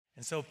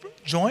And so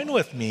join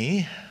with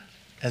me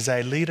as I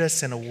lead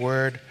us in a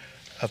word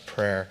of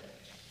prayer.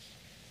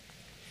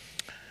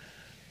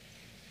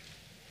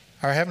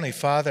 Our Heavenly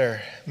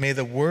Father, may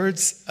the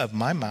words of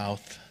my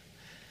mouth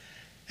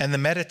and the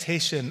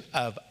meditation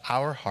of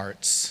our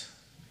hearts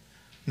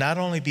not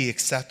only be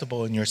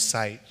acceptable in your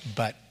sight,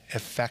 but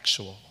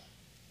effectual.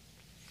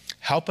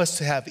 Help us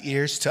to have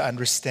ears to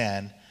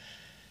understand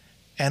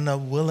and a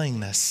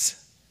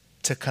willingness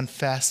to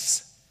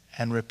confess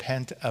and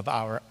repent of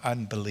our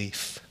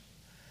unbelief.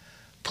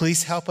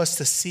 Please help us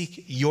to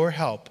seek your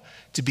help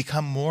to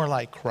become more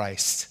like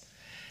Christ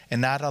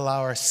and not allow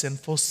our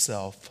sinful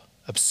self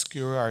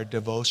obscure our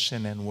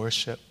devotion and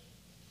worship.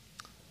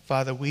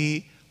 Father,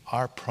 we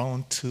are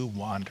prone to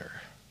wander,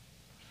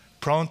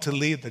 prone to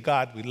leave the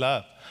God we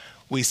love.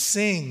 We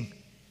sing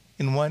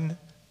in 1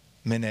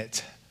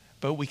 minute,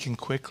 but we can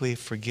quickly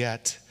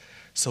forget.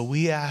 So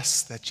we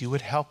ask that you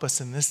would help us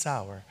in this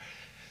hour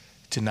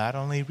to not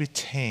only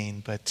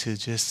retain, but to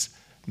just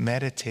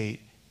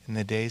meditate in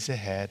the days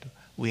ahead.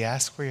 We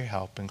ask for your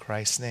help in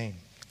Christ's name.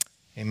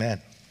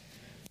 Amen.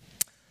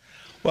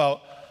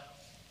 Well,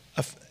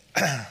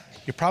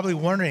 you're probably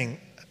wondering,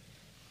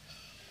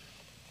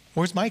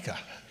 where's Micah?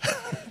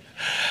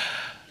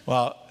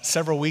 Well,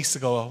 several weeks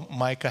ago,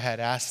 Micah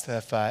had asked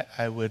if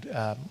I would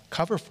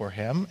cover for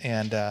him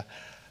and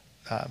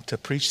to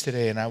preach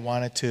today, and I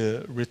wanted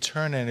to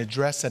return and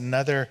address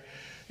another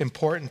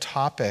important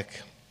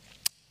topic.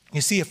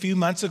 You see, a few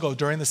months ago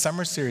during the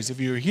summer series, if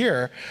you were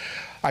here,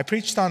 I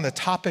preached on the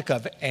topic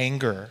of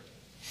anger.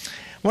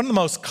 One of the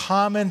most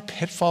common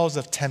pitfalls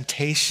of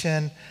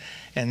temptation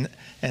and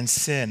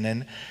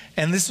sin.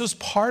 And this was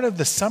part of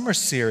the summer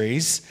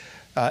series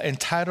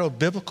entitled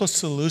Biblical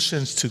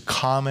Solutions to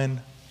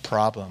Common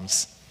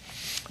Problems.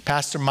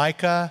 Pastor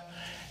Micah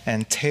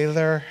and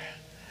Taylor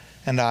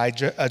and I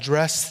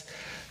addressed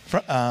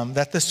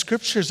that the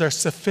scriptures are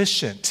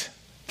sufficient.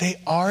 They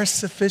are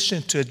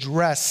sufficient to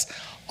address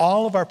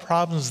all of our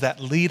problems that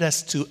lead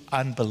us to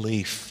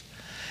unbelief.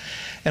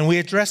 And we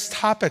addressed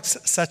topics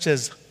such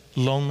as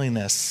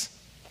loneliness,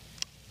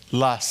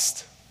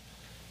 lust,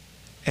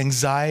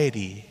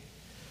 anxiety,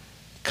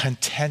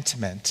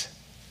 contentment,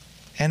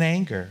 and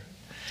anger.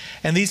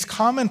 And these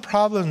common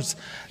problems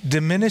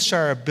diminish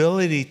our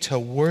ability to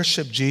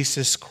worship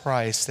Jesus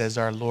Christ as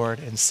our Lord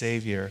and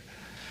Savior.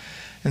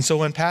 And so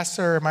when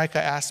Pastor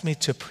Micah asked me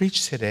to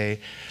preach today,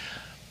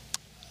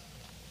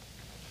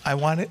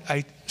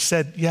 I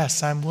said,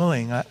 yes, I'm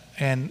willing.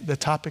 And the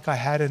topic I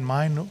had in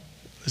mind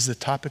was the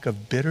topic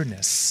of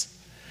bitterness.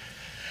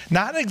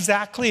 Not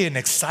exactly an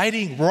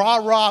exciting,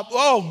 rah-rah,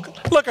 oh,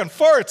 looking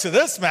forward to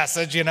this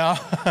message, you know.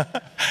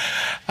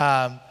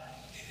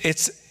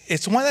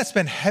 It's one that's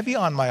been heavy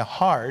on my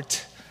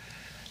heart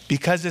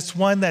because it's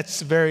one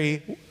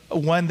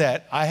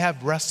that I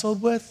have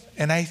wrestled with,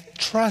 and I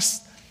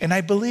trust and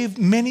I believe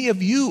many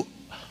of you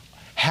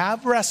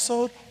have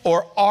wrestled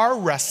or are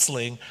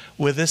wrestling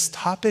with this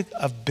topic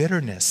of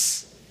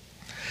bitterness.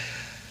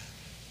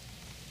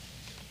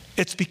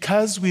 It's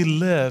because we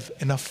live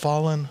in a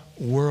fallen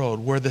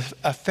world where the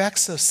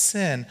effects of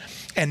sin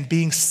and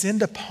being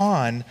sinned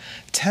upon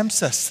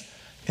tempts us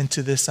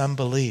into this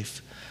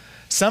unbelief.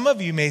 Some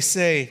of you may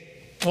say,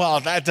 well,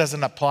 that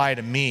doesn't apply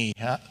to me.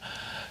 Huh?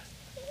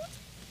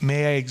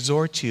 May I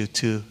exhort you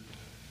to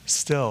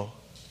still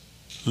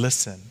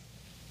listen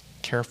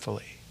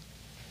carefully.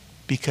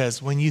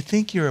 Because when you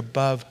think you're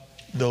above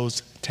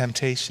those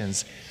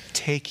temptations,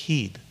 take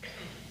heed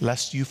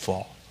lest you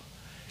fall.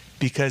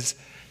 Because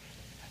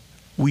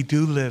we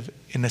do live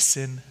in a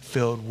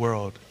sin-filled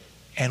world,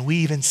 and we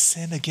even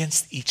sin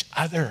against each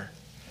other.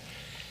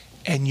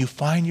 And you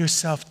find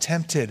yourself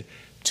tempted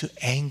to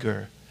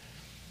anger,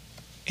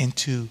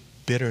 into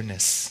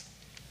bitterness.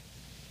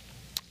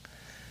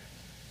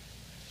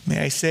 May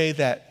I say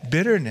that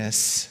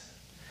bitterness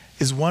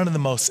is one of the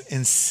most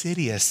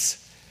insidious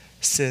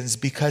sins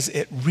because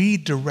it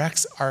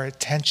redirects our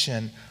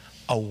attention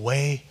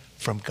away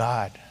from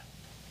God.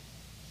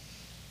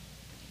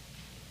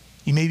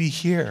 You may be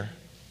here,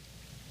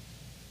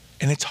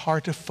 and it's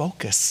hard to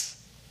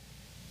focus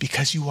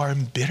because you are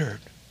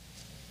embittered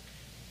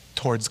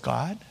towards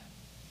God,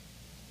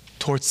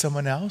 towards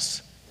someone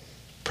else,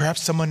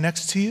 perhaps someone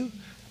next to you,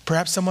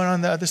 perhaps someone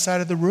on the other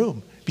side of the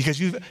room, because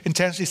you've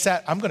intentionally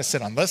said, I'm going to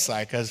sit on this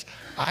side because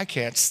I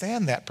can't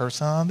stand that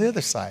person on the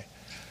other side.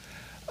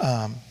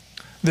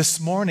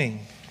 This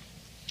morning,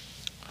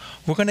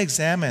 we're going to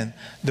examine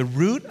the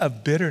root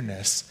of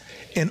bitterness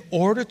in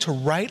order to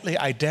rightly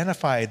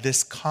identify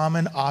this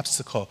common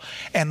obstacle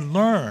and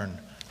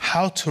learn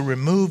how to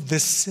remove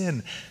this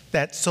sin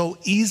that so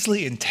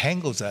easily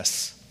entangles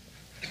us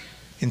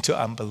into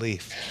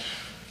unbelief.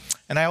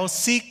 And I will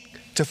seek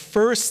to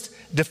first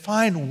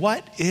define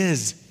what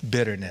is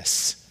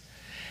bitterness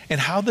and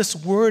how this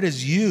word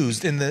is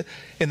used in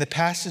the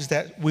passage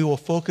that we will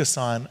focus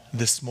on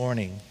this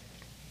morning.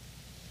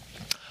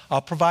 I'll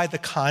provide the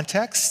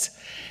context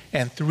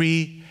and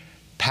 3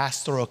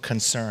 pastoral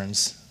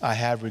concerns I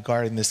have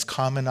regarding this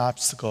common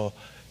obstacle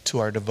to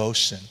our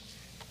devotion.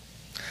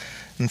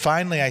 And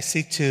finally, I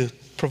seek to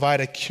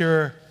provide a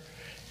cure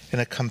and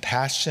a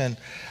compassion,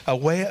 a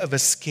way of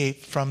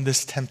escape from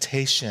this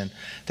temptation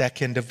that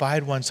can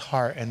divide one's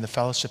heart and the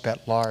fellowship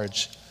at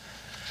large.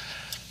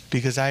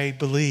 Because I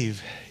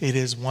believe it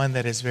is one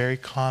that is very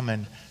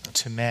common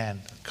to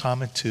man,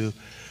 common to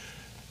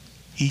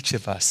each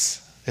of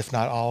us, if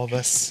not all of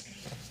us.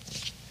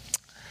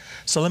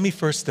 So let me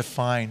first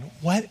define,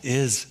 what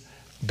is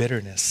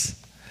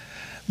bitterness?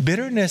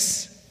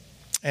 Bitterness,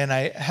 and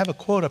I have a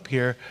quote up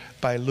here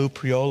by Lou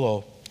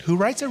Priolo, who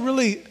writes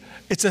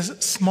it's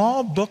a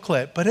small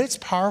booklet, but it's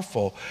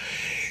powerful.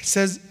 It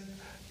says,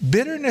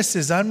 bitterness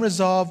is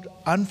unresolved,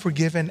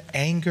 unforgiven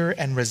anger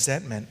and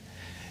resentment.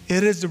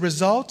 It is the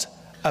result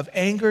of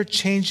anger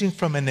changing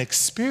from an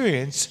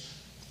experience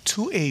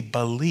to a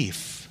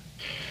belief.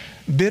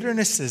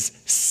 Bitterness is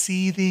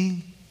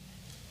seething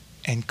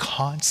and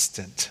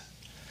constant.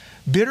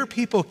 Bitter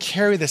people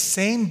carry the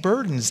same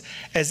burdens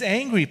as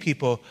angry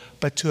people,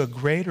 but to a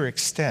greater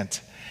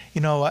extent.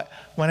 You know,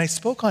 when I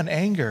spoke on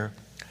anger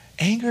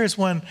is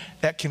one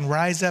that can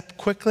rise up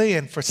quickly,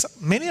 and for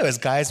many of us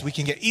guys, we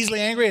can get easily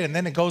angry and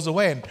then it goes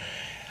away.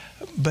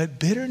 But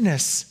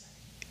bitterness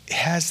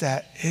has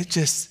that, it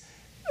just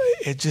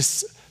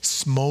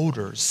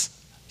smolders.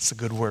 It's a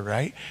good word,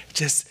 right?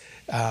 It's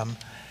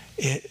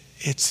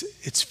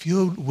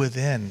fueled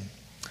within.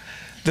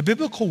 The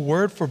biblical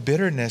word for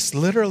bitterness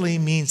literally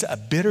means a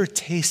bitter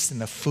taste in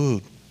the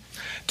food.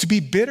 To be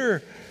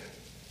bitter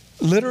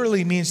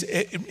literally means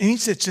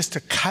it's just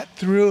to cut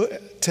through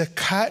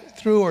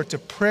or to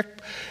prick,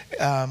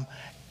 and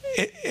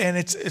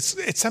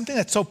it's something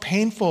that's so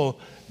painful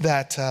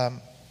that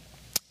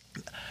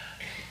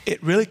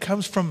it really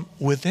comes from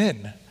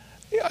within.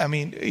 I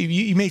mean,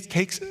 you may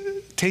taste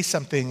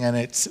something and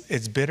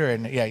it's bitter,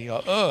 and you go,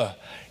 ugh,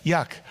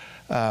 yuck.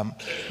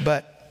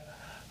 But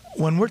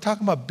when we're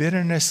talking about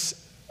bitterness,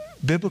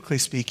 biblically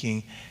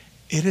speaking,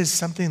 it is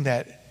something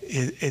that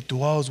it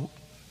dwells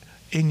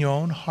in your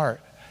own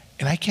heart.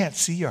 And I can't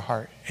see your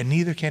heart, and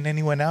neither can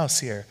anyone else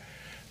here,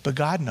 but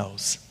God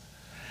knows.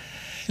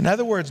 In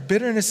other words,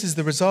 bitterness is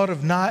the result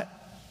of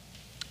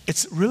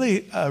it's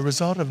really a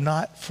result of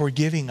not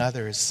forgiving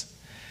others.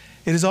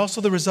 It is also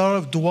the result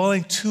of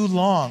dwelling too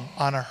long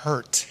on a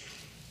hurt.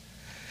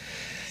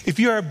 If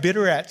you are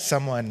bitter at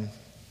someone,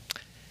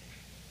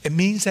 it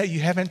means that you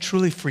haven't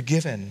truly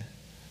forgiven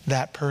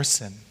that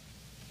person.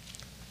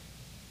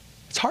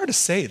 It's hard to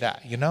say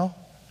that, you know.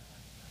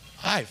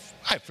 I've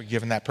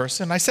forgiven that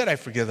person. I said I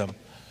forgive them.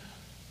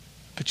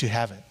 But you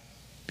haven't,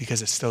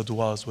 because it still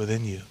dwells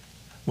within you.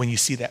 When you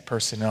see that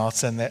person, and all of a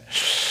sudden it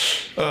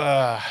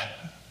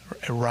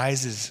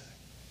rises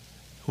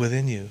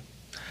within you.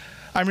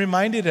 I'm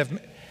reminded of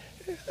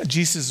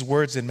Jesus'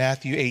 words in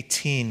Matthew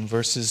 18,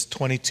 verses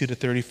 22 to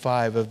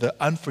 35, of the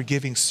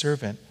unforgiving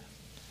servant.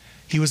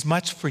 He was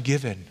much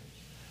forgiven,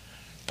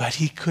 but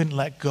he couldn't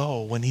let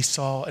go when he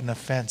saw an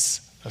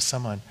offense of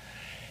someone.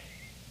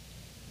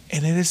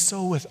 And it is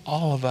so with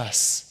all of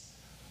us.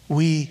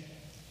 We've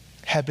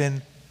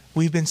been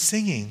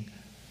singing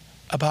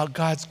about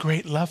God's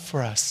great love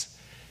for us,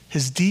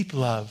 his deep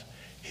love,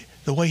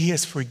 the way he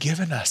has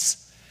forgiven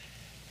us.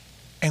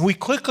 And we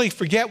quickly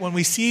forget when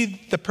we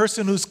see the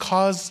person who's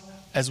caused,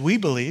 as we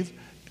believe,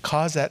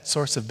 caused that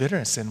source of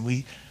bitterness, and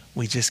we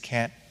just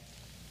can't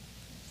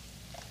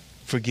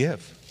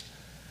forgive.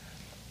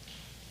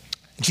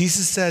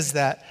 Jesus says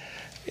that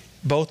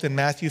both in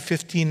Matthew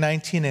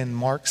 15:19 and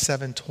Mark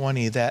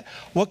 7:20, that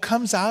what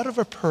comes out of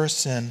a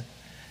person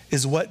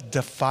is what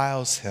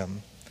defiles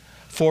him.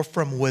 For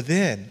from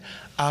within,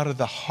 out of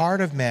the heart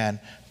of man,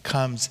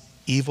 comes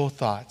evil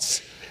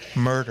thoughts,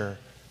 murder,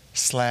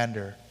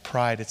 slander,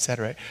 pride,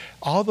 etc.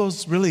 All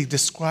those really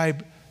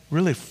describe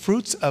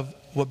fruits of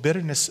what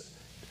bitterness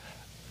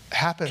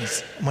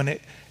happens when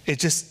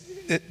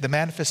the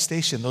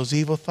manifestation, those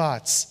evil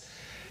thoughts,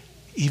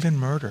 even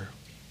murder.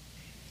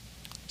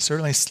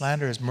 Certainly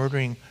slander is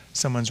murdering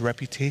someone's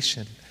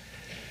reputation.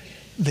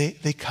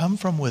 They come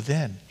from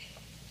within.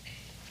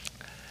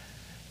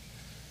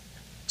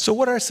 So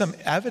what are some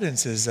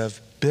evidences of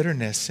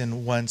bitterness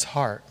in one's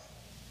heart?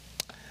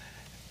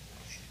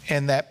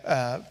 And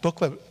that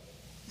booklet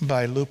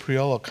by Lou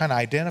Priolo kind of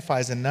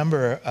identifies a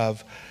number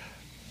of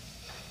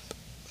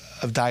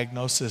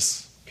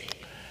diagnosis.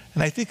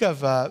 And I think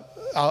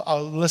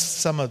I'll list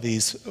some of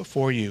these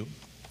for you.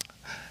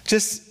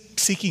 Just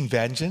seeking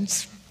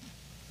vengeance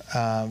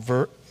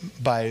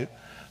by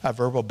a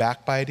verbal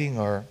backbiting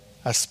or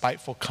a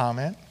spiteful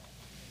comment.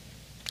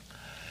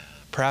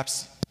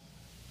 Perhaps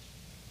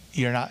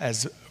you're not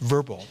as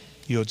verbal.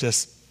 You'll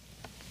just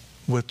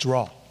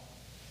withdraw.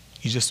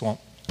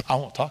 I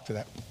won't talk to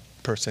that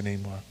person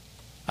anymore.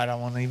 I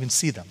don't want to even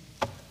see them.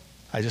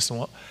 I just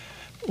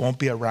won't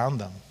be around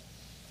them.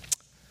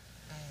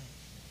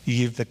 You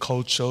give the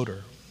cold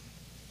shoulder.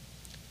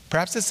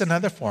 Perhaps it's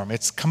another form.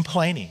 It's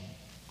complaining.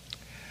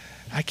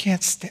 I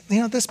can't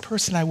stand, this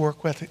person I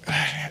work with,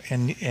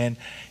 and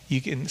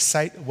you can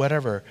cite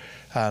whatever.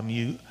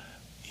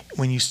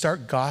 When you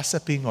start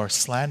gossiping or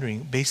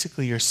slandering,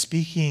 basically you're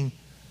speaking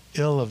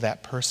ill of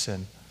that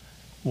person,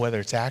 whether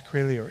it's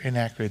accurately or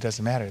inaccurately, it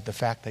doesn't matter. The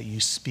fact that you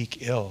speak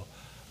ill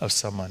of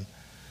someone.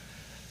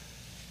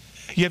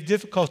 You have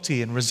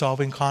difficulty in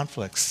resolving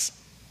conflicts.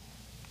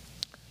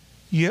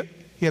 You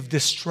have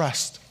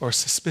distrust or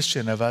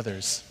suspicion of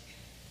others.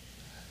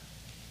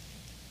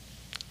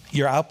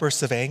 Your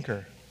outbursts of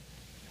anger,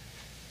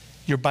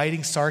 your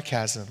biting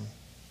sarcasm,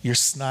 your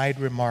snide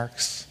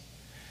remarks,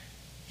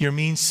 your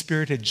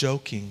mean-spirited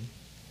joking,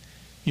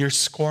 your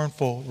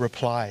scornful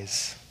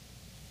replies,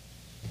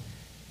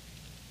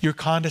 your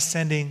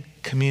condescending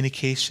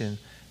communication,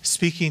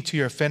 speaking to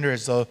your offender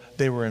as though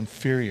they were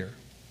inferior.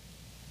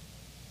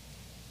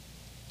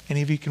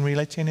 Any of you can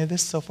relate to any of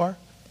this so far?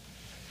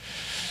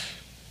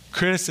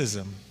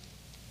 Criticism,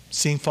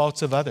 seeing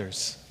faults of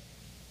others.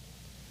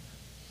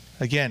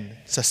 Again,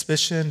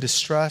 suspicion,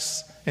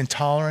 distrust,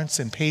 intolerance,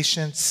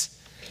 impatience,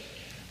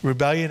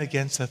 rebellion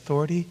against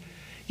authority.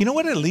 You know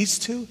what it leads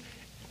to?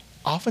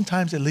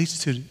 Oftentimes it leads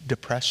to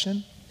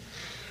depression.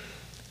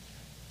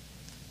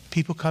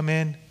 People come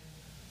in,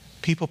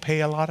 people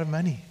pay a lot of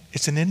money.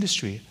 It's an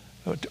industry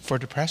for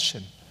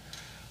depression.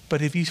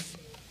 But if you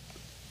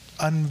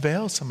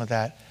unveil some of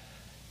that,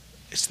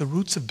 it's the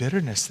roots of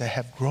bitterness that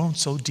have grown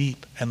so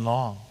deep and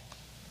long.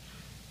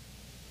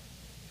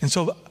 And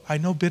so I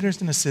know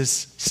bitterness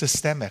is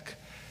systemic,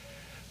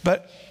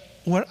 but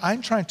what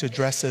I'm trying to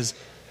address is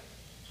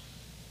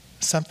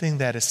something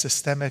that is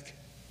systemic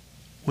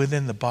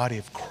within the body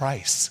of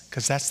Christ,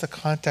 because that's the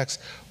context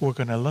we're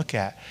going to look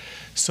at.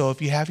 So if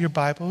you have your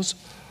Bibles,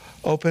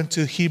 open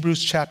to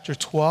Hebrews chapter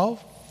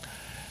 12.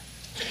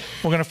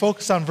 We're going to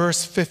focus on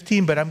verse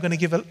 15, but I'm going to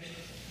give a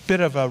bit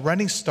of a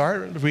running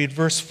start. Read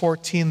verse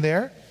 14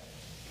 there.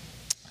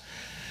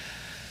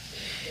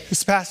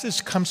 This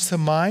passage comes to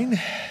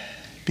mind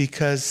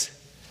because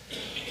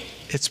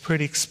it's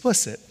pretty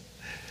explicit.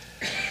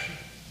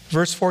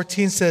 Verse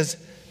 14 says,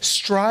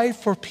 "Strive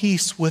for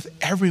peace with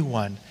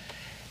everyone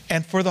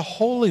and for the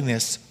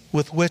holiness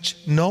with which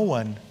no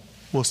one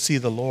will see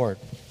the Lord.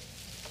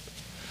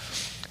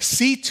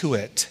 See to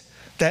it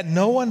that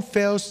no one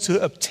fails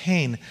to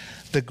obtain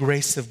the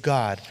grace of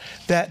God,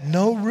 that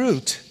no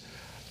root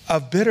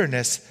of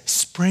bitterness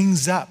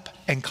springs up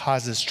and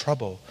causes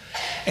trouble,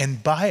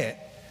 and by it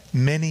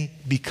many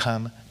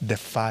become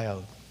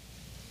defiled."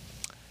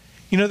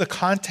 You know, the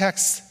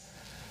context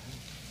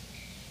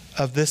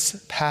of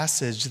this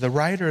passage, the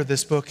writer of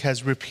this book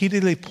has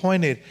repeatedly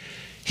pointed,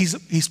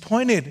 he's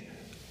pointed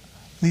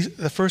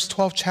the first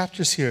 12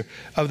 chapters here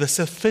of the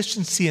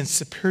sufficiency and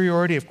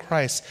superiority of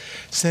Christ,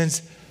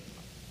 since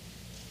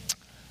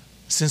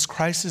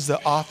Christ is the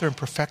author and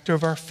perfecter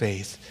of our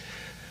faith.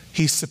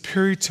 He's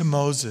superior to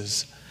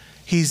Moses.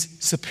 He's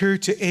superior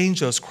to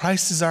angels.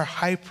 Christ is our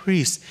high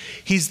priest.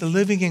 He's the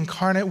living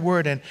incarnate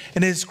word. And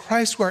it is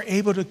Christ we are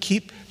able to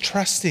keep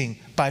trusting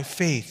by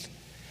faith.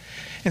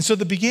 And so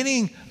the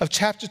beginning of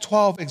chapter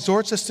 12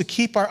 exhorts us to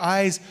keep our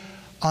eyes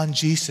on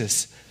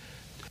Jesus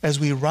as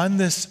we run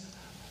this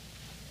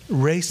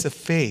race of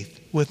faith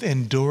with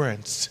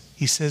endurance.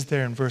 He says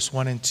there in verse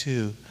 1 and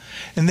 2.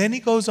 And then he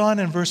goes on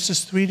in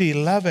verses 3 to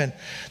 11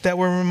 that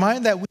we're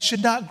reminded that we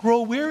should not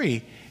grow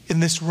weary in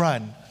this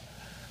run.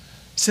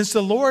 Since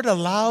the Lord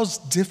allows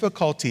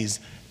difficulties.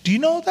 Do you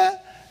know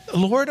that? The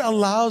Lord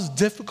allows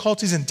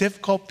difficulties and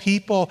difficult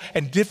people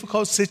and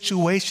difficult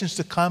situations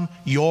to come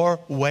your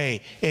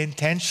way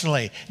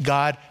intentionally.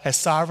 God has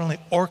sovereignly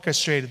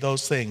orchestrated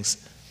those things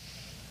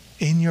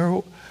in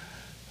your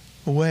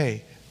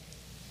way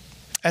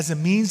as a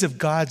means of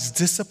God's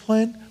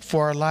discipline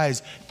for our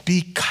lives,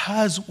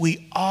 because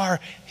we are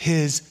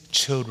His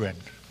children.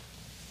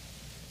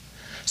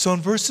 So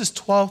in verses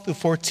 12 to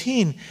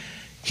 14,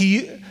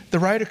 the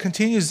writer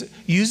continues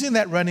using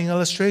that running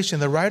illustration.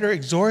 The writer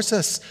exhorts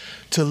us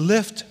to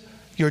lift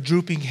your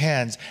drooping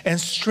hands and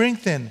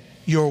strengthen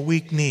your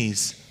weak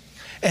knees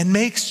and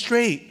make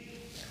straight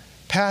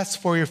paths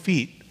for your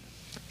feet.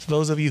 So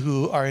those of you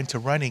who are into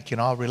running can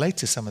all relate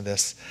to some of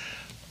this.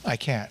 I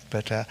can't,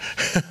 but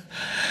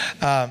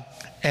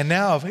and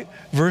now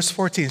verse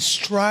 14,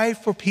 "Strive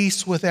for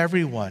peace with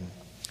everyone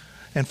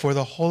and for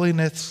the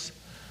holiness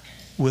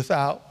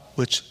without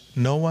which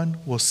no one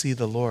will see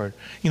the Lord."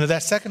 You know,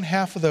 that second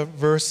half of the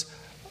verse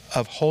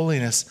of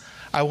holiness,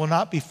 I will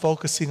not be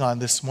focusing on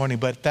this morning,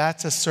 but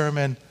that's a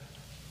sermon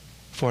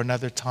for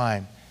another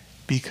time,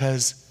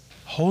 because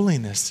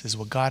holiness is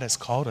what God has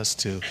called us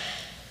to.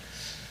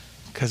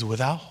 Because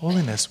without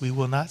holiness, we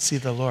will not see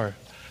the Lord.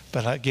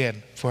 But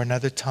again, for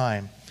another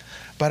time.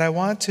 But I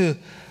want to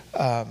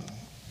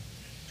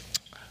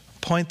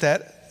point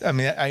that,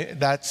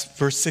 that's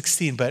verse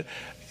 16, but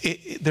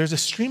there's a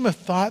stream of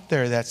thought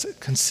there that's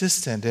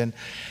consistent.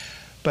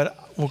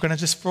 But we're going to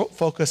just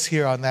focus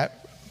here on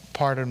that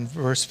part in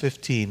verse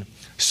 15.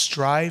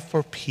 Strive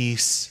for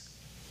peace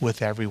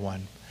with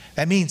everyone.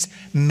 That means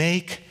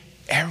make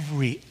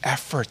every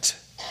effort.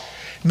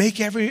 Make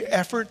every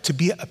effort to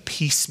be a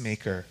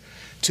peacemaker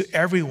to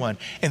everyone.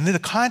 And then the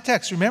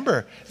context,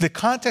 remember, the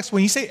context,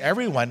 when you say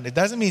everyone, it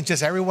doesn't mean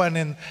just everyone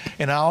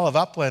in all of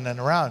Upland and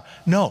around.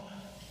 No,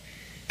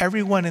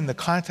 everyone in the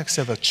context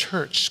of a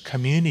church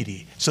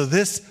community. So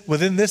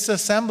within this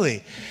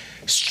assembly,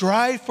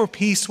 strive for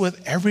peace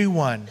with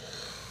everyone.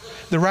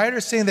 The writer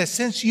is saying that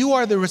since you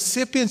are the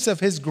recipients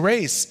of his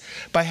grace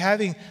by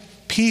having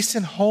peace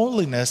and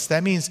holiness,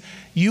 that means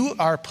you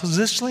are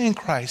positionally in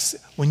Christ.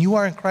 When you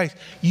are in Christ,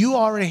 you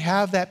already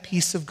have that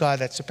peace of God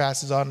that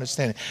surpasses all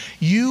understanding.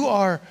 You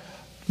are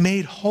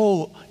made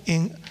holy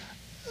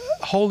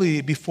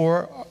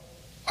before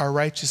our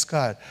righteous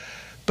God.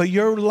 But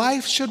your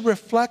life should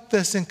reflect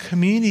this in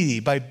community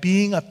by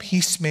being a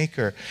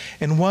peacemaker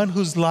and one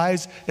whose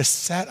lives is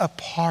set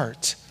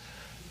apart.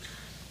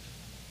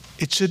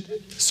 It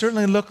should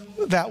certainly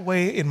look that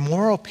way in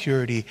moral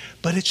purity,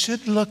 but it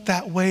should look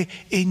that way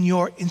in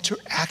your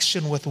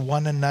interaction with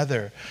one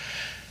another.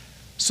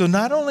 So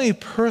not only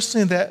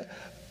personally that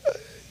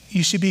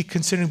you should be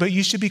considering, but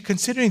you should be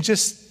considering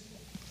just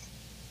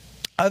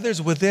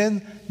others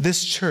within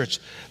this church.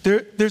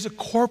 There's a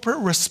corporate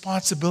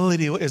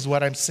responsibility is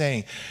what I'm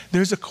saying.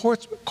 There's a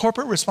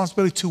corporate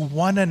responsibility to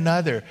one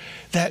another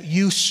that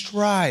you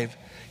strive,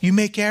 you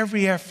make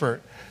every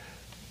effort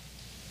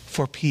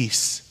for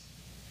peace.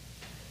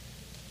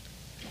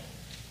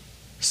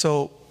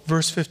 So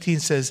verse 15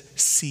 says,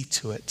 see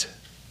to it.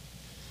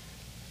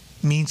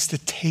 Means to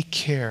take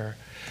care,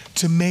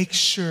 to make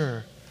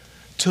sure,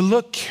 to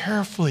look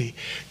carefully,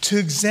 to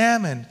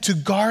examine, to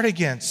guard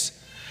against.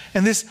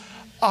 And this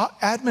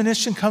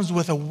admonition comes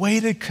with a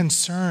weighted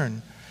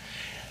concern.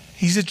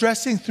 He's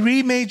addressing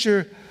three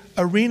major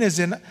arenas.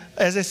 And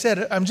as I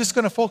said, I'm just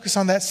going to focus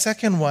on that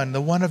second one,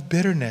 the one of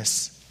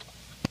bitterness.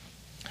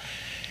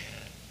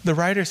 The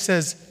writer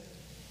says,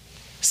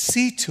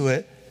 see to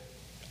it.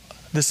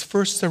 This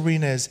first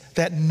arena is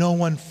that no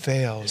one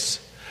fails.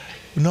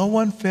 No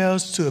one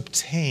fails to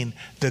obtain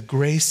the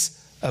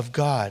grace of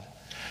God.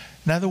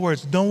 In other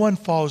words, no one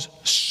falls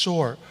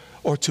short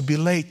or to be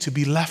late, to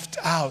be left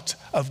out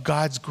of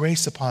God's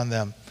grace upon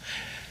them.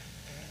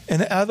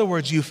 In other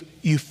words,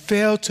 you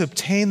fail to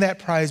obtain that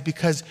prize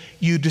because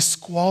you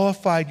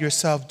disqualified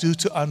yourself due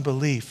to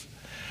unbelief.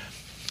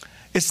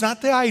 It's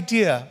not the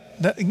idea,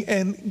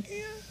 and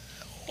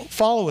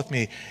follow with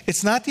me,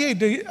 it's not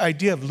the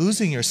idea of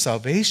losing your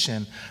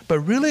salvation, but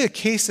really a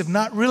case of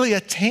not really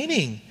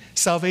attaining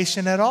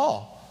salvation at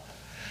all.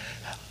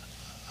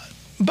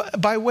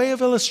 By way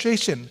of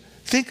illustration,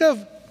 think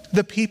of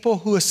the people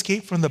who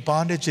escaped from the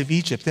bondage of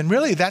Egypt. And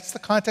really, that's the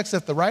context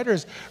that the writer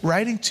is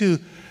writing to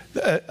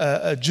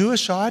a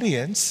Jewish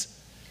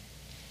audience.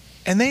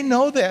 And they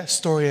know that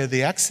story of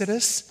the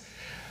Exodus.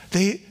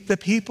 The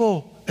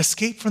people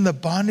escaped from the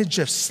bondage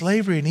of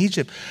slavery in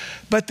Egypt.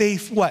 But they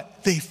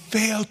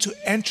failed to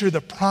enter the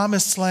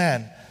promised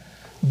land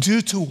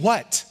due to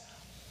what?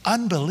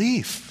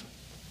 Unbelief.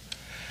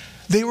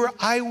 They were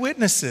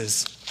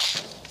eyewitnesses.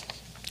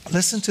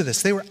 Listen to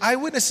this. They were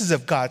eyewitnesses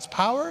of God's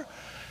power.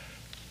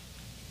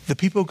 The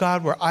people of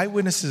God were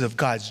eyewitnesses of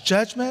God's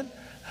judgment,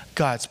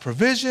 God's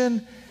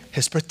provision,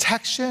 his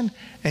protection,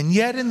 and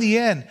yet in the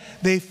end,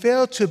 they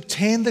failed to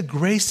obtain the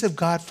grace of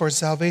God for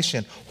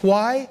salvation.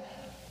 Why?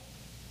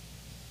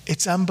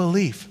 It's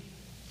unbelief.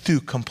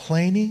 Through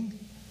complaining,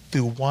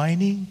 through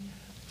whining,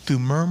 through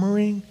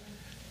murmuring,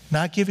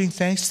 not giving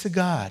thanks to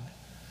God,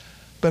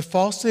 but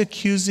falsely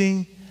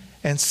accusing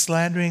and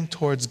slandering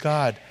towards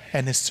God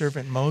and his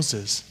servant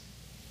Moses.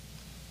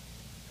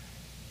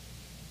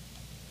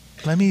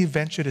 Let me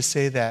venture to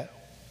say that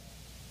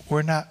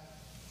we're not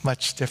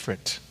much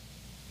different.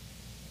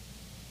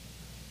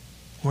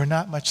 We're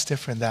not much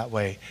different that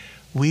way.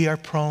 We are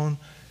prone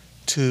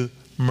to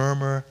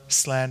murmur,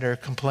 slander,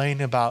 complain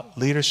about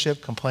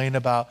leadership, complain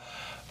about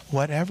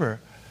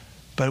whatever.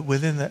 But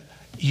within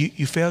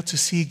you fail to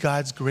see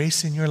God's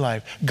grace in your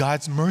life,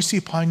 God's mercy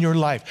upon your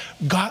life.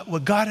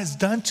 What God has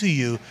done to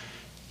you,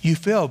 you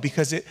fail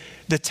because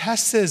the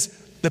test says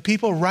the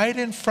people right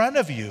in front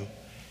of you,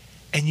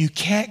 and you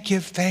can't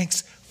give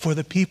thanks for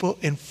the people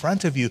in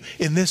front of you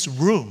in this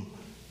room.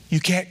 You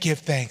can't give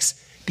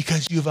thanks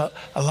because you've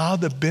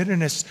allowed the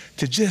bitterness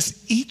to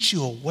just eat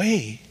you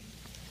away.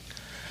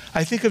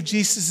 I think of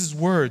Jesus'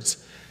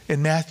 words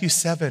in Matthew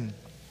 7,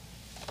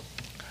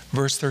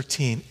 verse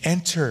 13.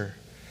 Enter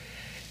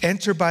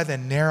by the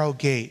narrow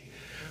gate,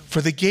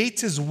 for the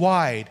gate is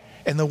wide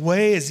and the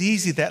way is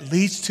easy that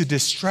leads to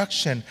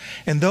destruction.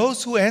 And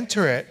those who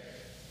enter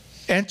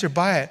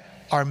by it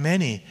are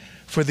many.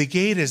 For the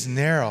gate is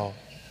narrow,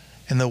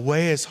 and the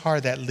way is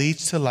hard that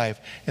leads to life,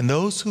 and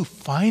those who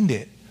find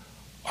it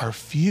are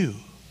few.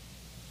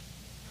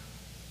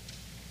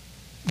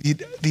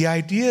 The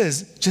idea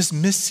is just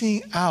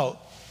missing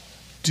out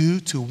due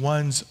to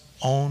one's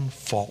own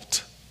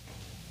fault.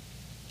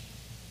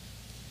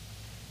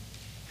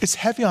 It's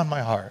heavy on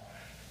my heart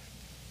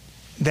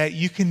that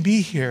you can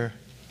be here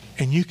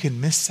and you can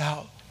miss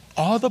out.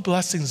 All the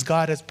blessings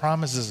God has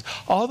promised us,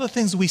 all the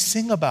things we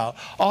sing about,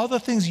 all the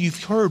things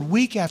you've heard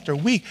week after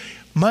week,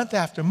 month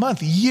after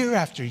month, year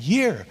after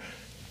year.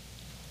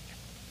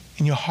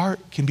 And your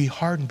heart can be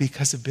hardened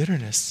because of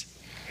bitterness.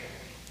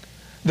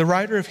 The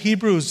writer of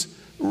Hebrews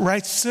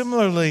writes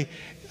similarly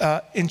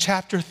in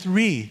chapter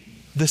 3,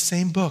 the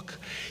same book.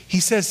 He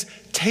says,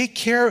 take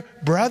care,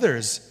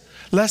 brothers,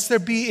 lest there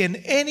be in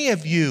any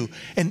of you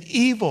an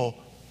evil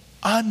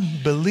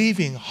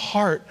unbelieving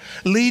heart,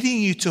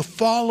 leading you to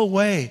fall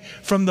away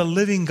from the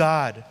living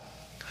God.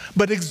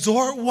 But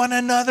exhort one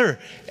another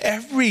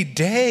every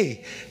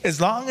day,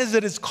 as long as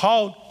it is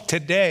called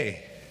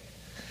today,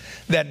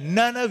 that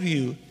none of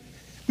you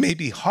may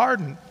be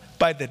hardened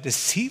by the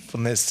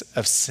deceitfulness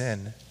of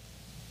sin.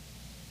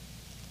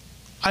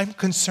 I'm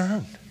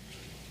concerned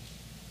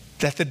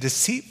that the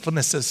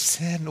deceitfulness of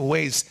sin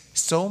weighs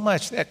so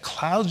much that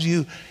clouds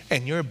you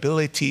and your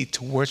ability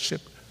to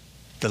worship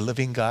the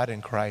living God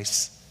in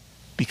Christ,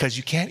 because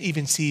you can't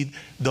even see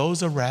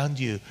those around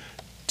you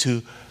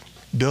to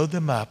build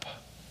them up,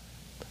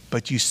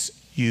 but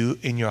you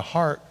in your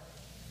heart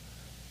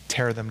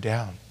tear them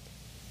down.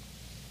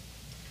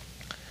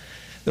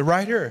 The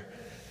writer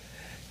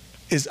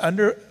is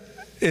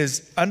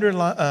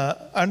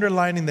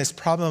underlining this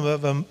problem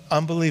of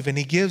unbelief, and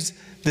he gives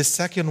this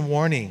second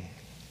warning.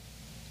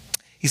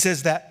 He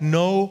says that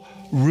no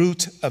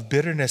root of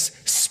bitterness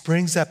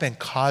springs up and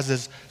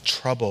causes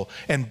trouble,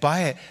 and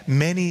by it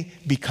many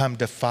become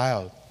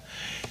defiled.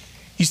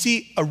 You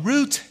see, a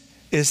root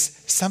is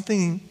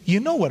something, you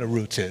know what a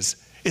root is.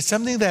 It's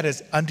something that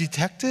is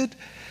undetected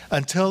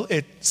until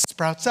it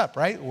sprouts up,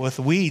 right? With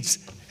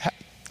weeds.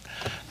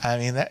 I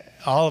mean,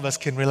 all of us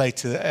can relate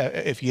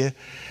to if you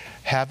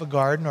have a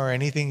garden or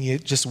anything,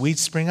 just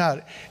weeds spring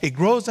out. It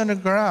grows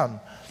underground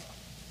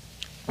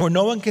where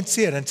no one can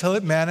see it until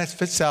it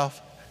manifests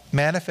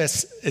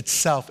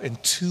itself in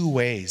two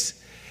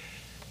ways.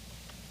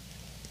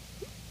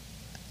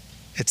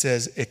 It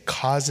says it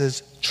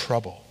causes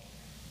trouble.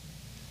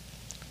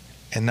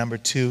 And number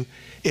two,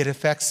 it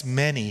affects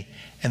many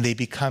and they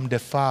become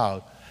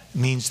defiled. It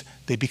means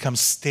they become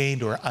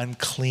stained or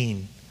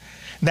unclean.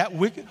 That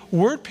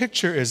word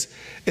picture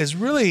is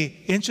really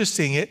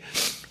interesting.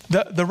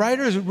 The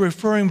writer is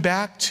referring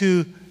back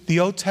to the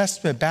Old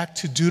Testament, back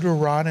to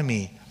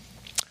Deuteronomy,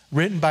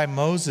 written by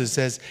Moses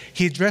as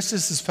he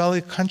addresses his fellow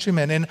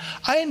countrymen. And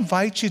I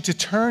invite you to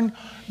turn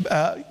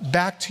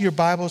back to your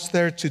Bibles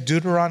there to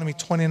Deuteronomy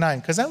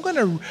 29, because I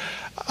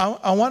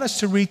want us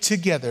to read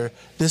together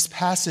this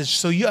passage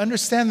so you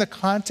understand the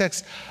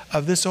context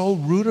of this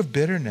old root of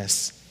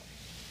bitterness.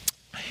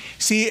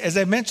 See, as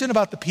I mentioned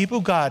about the people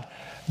of God,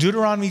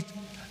 Deuteronomy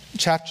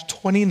chapter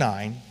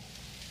 29,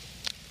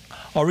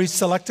 I'll read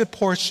selected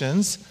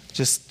portions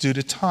just due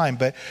to time,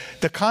 but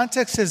the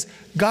context is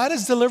God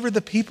has delivered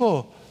the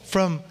people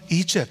from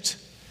Egypt.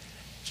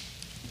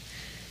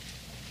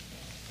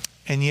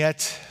 And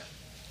yet,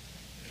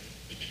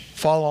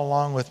 follow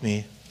along with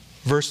me.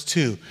 Verse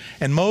 2,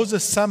 and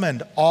Moses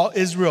summoned all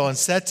Israel and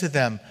said to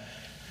them,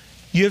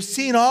 you have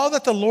seen all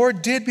that the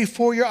Lord did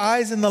before your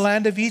eyes in the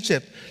land of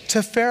Egypt,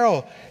 to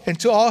Pharaoh and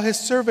to all his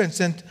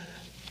servants and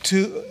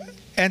to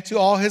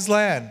all his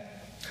land.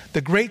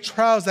 The great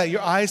trials that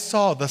your eyes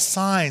saw, the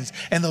signs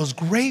and those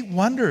great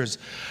wonders.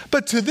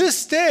 But to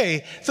this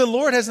day, the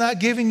Lord has not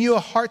given you a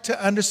heart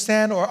to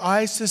understand or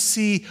eyes to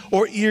see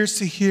or ears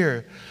to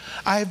hear.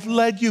 I have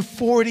led you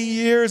 40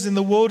 years in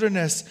the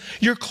wilderness.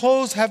 Your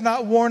clothes have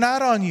not worn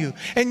out on you,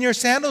 and your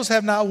sandals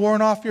have not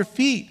worn off your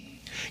feet.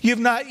 You have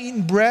not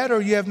eaten bread, or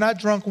you have not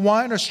drunk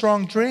wine or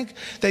strong drink,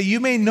 that you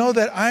may know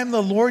that I am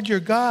the Lord your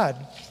God.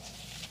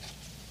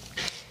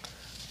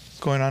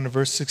 Going on to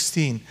verse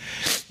 16.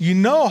 You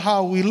know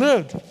how we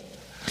lived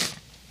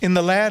in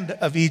the land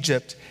of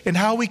Egypt, and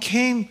how we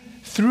came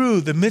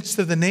through the midst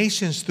of the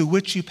nations through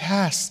which you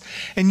passed.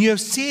 And you have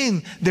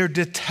seen their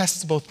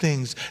detestable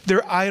things,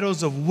 their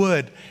idols of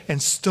wood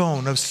and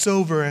stone, of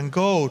silver and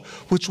gold,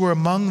 which were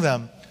among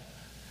them.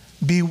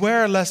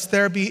 Beware lest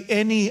there be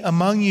any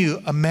among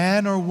you, a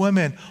man or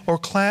woman or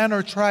clan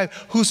or tribe,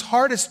 whose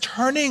heart is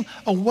turning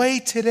away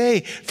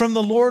today from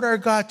the Lord our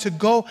God to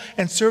go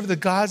and serve the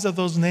gods of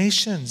those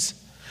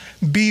nations.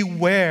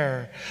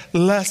 Beware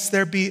lest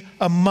there be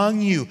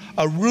among you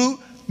a root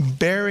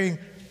bearing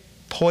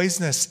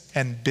poisonous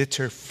and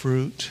bitter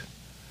fruit.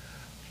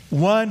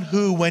 One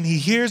who, when he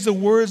hears the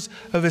words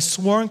of his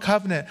sworn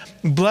covenant,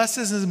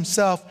 blesses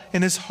himself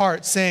in his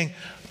heart, saying,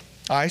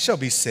 I shall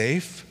be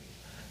safe,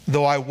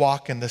 though I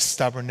walk in the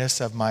stubbornness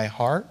of my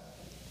heart.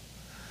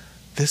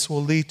 This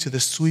will lead to the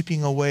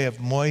sweeping away of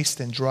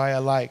moist and dry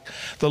alike.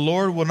 The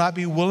Lord will not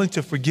be willing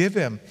to forgive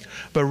him,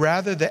 but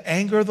rather the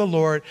anger of the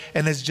Lord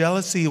and his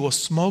jealousy will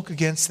smoke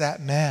against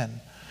that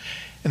man.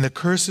 And the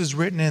curses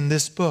written in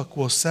this book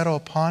will settle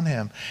upon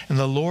him, and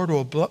the Lord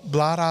will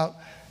blot out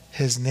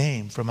his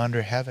name from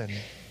under heaven.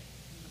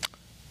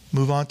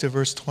 Move on to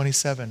verse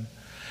 27.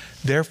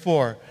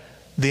 Therefore,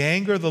 the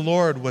anger of the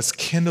Lord was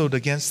kindled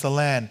against the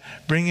land,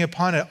 bringing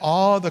upon it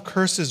all the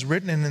curses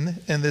written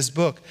in this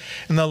book.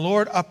 And the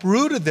Lord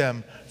uprooted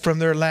them from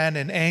their land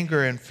in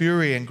anger and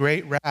fury and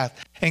great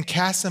wrath, and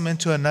cast them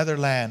into another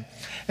land,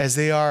 as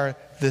they are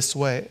this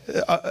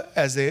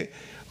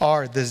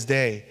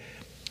day.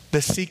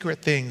 The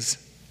secret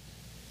things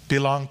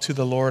belong to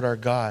the Lord our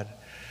God,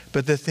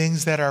 but the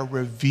things that are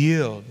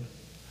revealed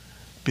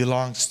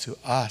belongs to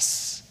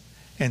us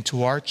and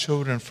to our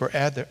children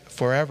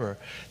forever,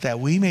 that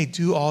we may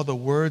do all the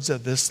words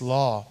of this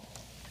law.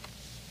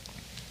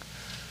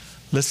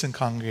 Listen,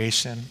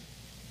 congregation.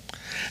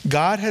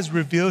 God has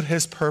revealed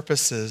his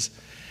purposes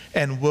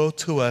and will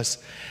to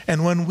us.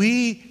 And when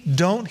we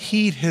don't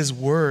heed his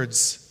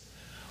words,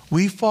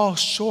 we fall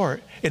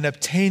short in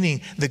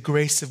obtaining the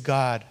grace of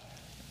God.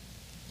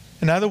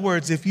 In other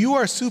words, if you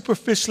are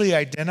superficially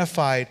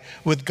identified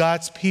with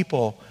God's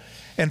people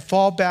and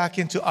fall back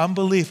into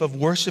unbelief of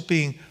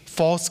worshiping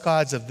false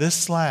gods of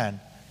this land,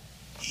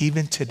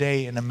 even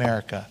today in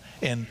America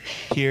and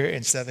here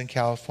in Southern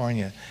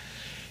California,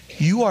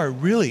 you are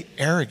really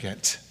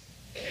arrogant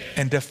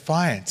and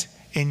defiant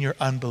in your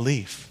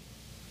unbelief.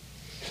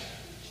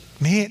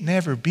 May it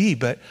never be,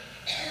 but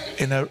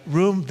in a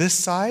room this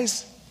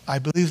size, I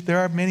believe there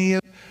are many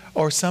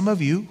or some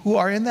of you who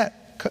are in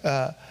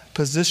that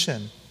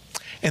position.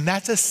 And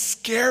that's a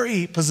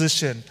scary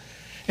position.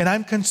 And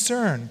I'm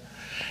concerned.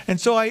 And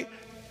so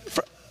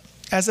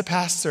as a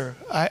pastor,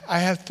 I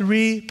have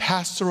 3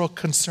 pastoral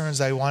concerns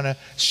I want to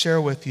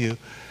share with you,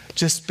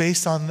 just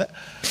based on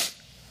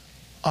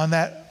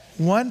that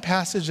one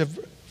passage of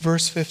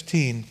verse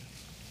 15.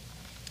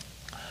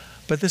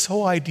 But this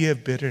whole idea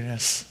of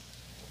bitterness.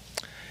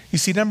 You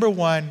see, number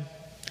 1,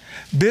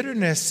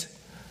 bitterness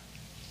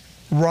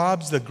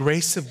robs the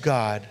grace of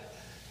God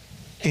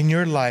in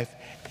your life,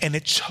 and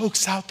it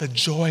chokes out the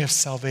joy of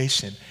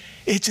salvation.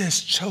 It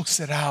just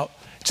chokes it out,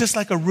 just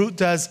like a root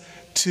does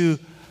to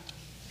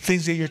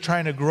things that you're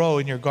trying to grow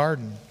in your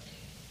garden.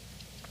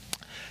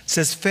 It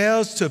says,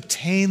 fails to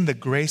obtain the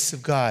grace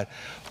of God.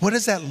 What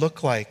does that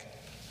look like?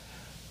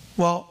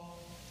 Well,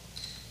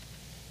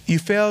 you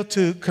fail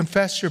to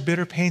confess your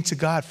bitter pain to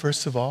God,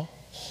 first of all.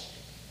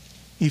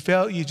 You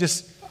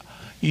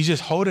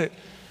just hold it.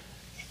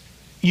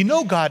 You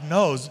know God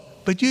knows,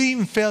 but you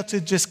even fail to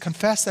just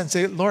confess that and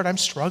say, Lord, I'm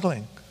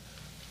struggling.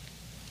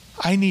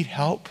 I need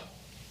help.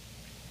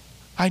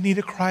 I need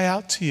to cry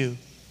out to you.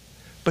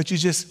 But you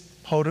just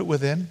hold it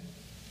within.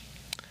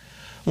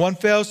 One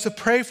fails to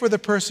pray for the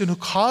person who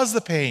caused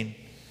the pain.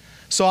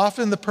 So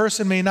often the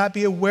person may not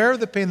be aware of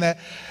the pain that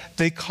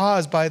they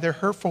caused by their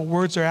hurtful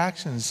words or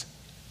actions.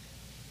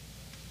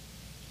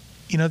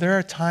 You know, there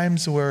are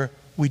times where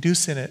we do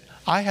sin it.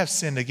 I have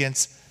sinned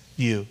against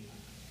you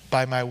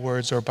by my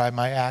words or by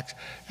my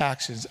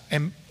actions.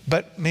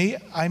 But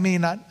I may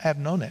not have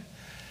known it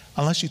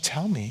unless you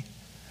tell me.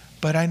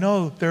 But I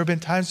know there have been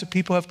times that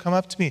people have come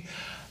up to me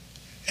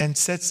and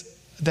said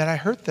that I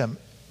hurt them.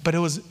 But it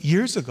was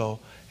years ago.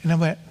 And I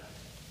went,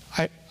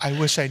 I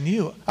wish I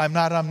knew. I'm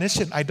not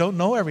omniscient. I don't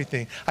know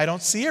everything. I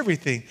don't see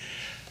everything.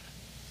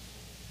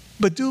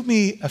 But do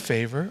me a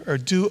favor, or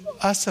do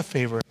us a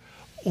favor.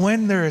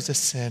 When there is a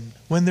sin,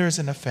 when there is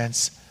an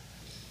offense,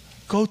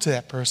 go to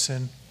that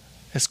person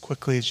as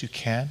quickly as you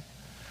can.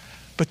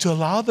 But to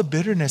allow the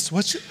bitterness,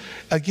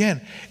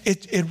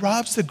 it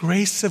robs the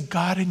grace of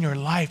God in your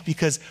life,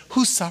 because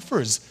who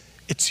suffers?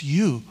 It's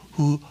you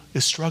who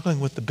is struggling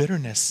with the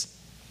bitterness.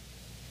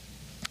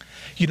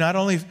 You not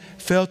only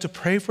fail to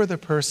pray for the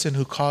person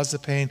who caused the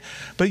pain,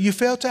 but you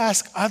fail to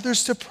ask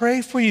others to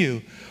pray for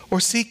you or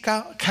seek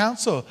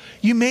counsel.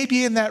 You may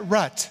be in that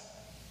rut.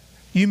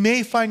 You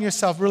may find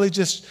yourself really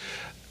just,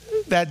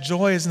 that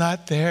joy is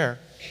not there.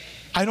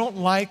 I don't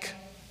like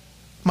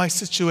my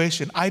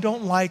situation. I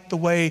don't like the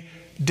way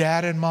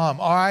dad and mom,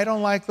 or I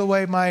don't like the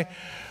way my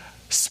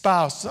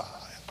spouse.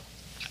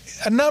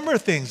 A number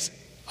of things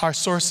are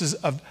sources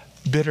of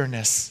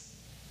bitterness.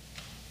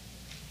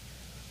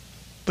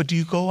 But do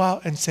you go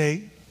out and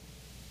say,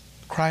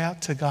 cry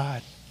out to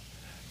God?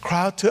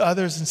 Cry out to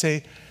others and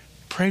say,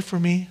 pray for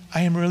me.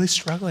 I am really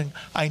struggling.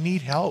 I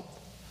need help.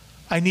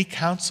 I need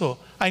counsel.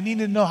 I need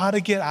to know how to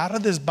get out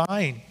of this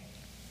bind.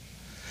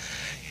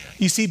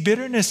 You see,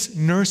 bitterness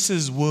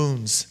nurses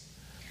wounds,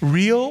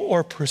 real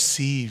or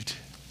perceived.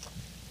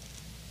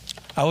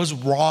 I was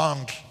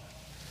wronged.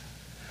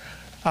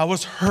 I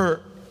was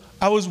hurt.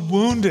 I was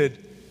wounded.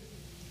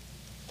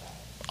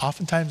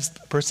 Oftentimes,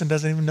 the person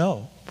doesn't even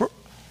know.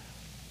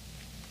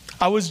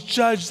 I was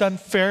judged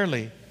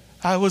unfairly.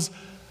 I was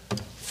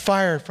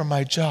fired from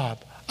my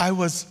job. I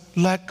was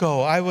let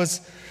go. I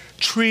was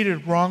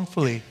treated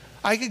wrongfully.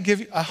 I could give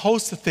you a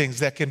host of things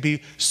that can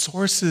be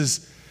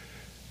sources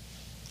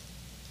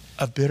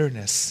of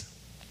bitterness.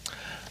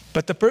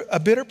 But a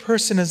bitter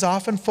person is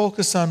often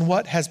focused on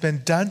what has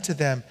been done to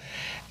them.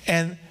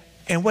 And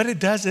what it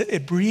does,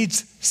 it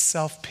breeds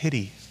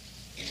self-pity.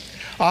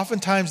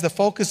 Oftentimes the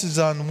focus is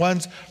on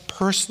one's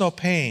personal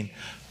pain.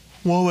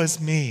 Woe is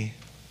me.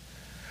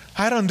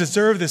 I don't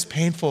deserve this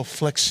painful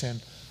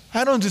affliction.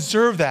 I don't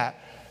deserve that.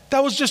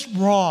 That was just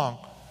wrong.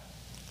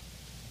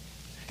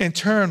 In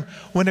turn,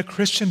 when a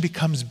Christian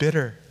becomes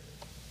bitter,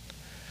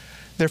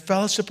 their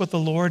fellowship with the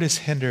Lord is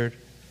hindered,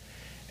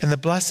 and the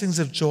blessings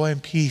of joy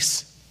and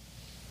peace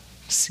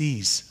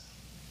cease.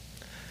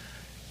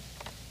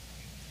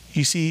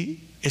 You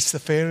see, it's the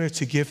failure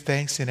to give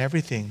thanks in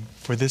everything,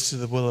 for this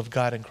is the will of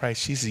God in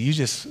Christ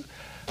Jesus.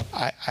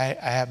 I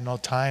have no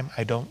time.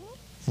 I don't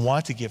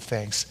want to give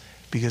thanks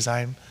because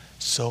I'm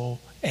so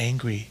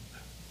angry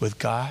with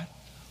God,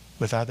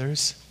 with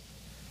others.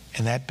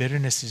 And that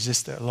bitterness is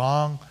just a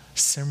long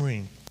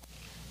simmering.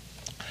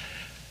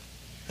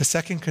 The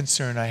second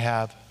concern I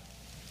have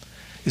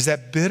is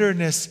that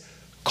bitterness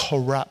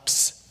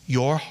corrupts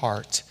your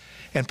heart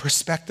and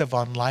perspective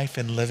on life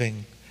and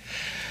living.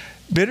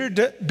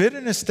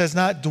 Bitterness does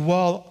not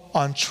dwell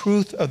on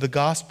truth of the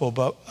gospel,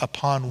 but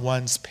upon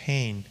one's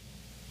pain.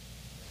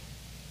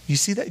 You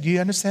see that? Do you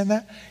understand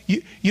that?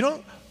 You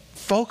don't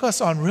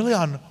focus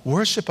on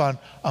worship on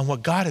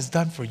what God has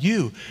done for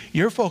you.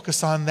 You're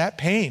focused on that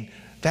pain,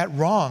 that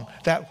wrong,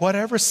 that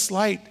whatever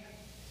slight.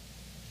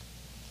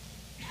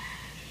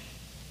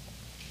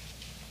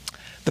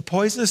 The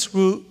poisonous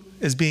root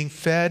is being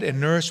fed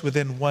and nourished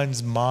within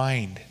one's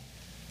mind.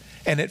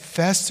 And it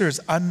festers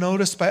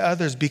unnoticed by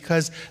others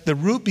because the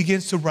root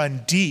begins to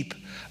run deep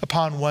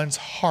upon one's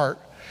heart,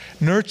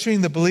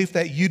 nurturing the belief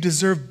that you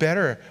deserve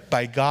better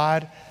by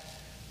God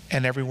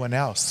and everyone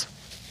else.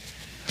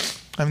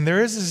 I mean,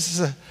 there is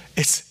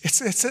this,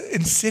 it's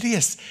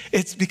insidious.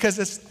 It's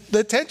because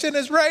the tension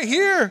is right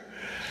here.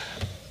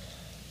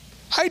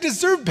 I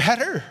deserve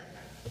better.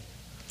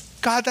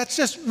 God, that's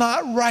just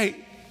not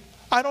right.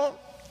 I don't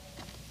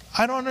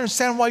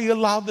understand why you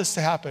allowed this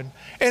to happen.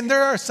 And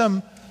there are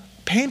some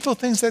painful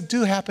things that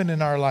do happen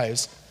in our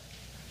lives.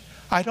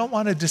 I don't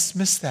want to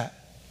dismiss that.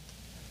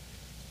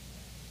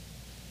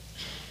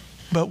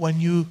 But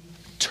when you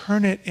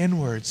turn it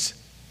inwards,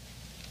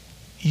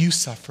 you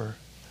suffer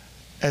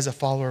as a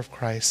follower of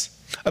Christ.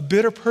 A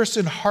bitter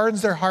person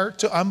hardens their heart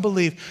to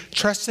unbelief,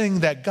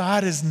 trusting that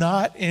God is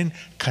not in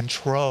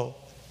control,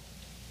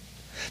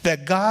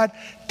 that God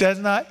does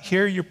not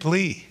hear your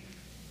plea,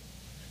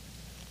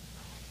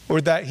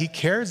 or that he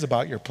cares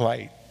about your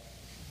plight.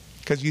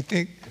 Because you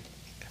think,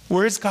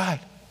 where is God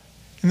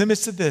in the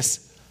midst of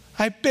this?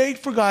 I begged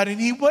for God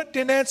and he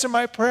didn't answer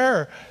my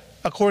prayer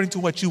according to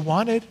what you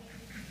wanted.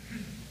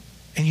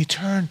 And it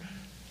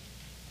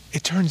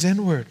turns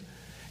inward,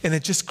 and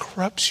it just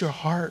corrupts your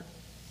heart.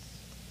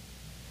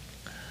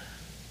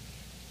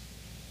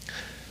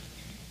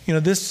 You know,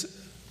 this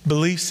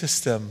belief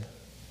system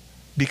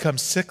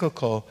becomes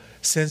cyclical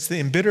since the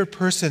embittered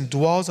person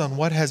dwells on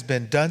what has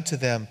been done to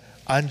them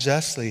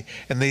unjustly,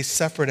 and they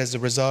suffered as a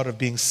result of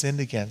being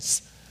sinned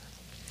against.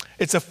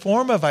 It's a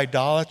form of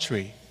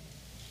idolatry.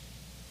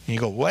 And you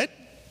go, what?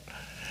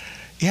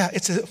 Yeah,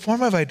 it's a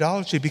form of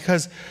idolatry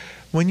because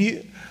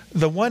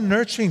the one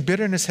nurturing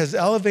bitterness has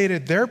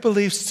elevated their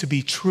beliefs to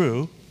be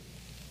true,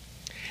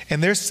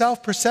 and their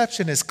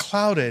self-perception is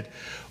clouded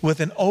with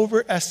an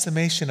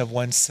overestimation of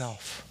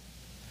oneself.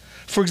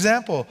 For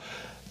example,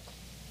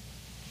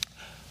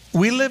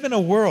 we live in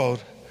a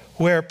world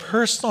where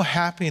personal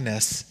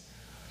happiness,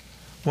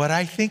 what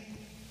I think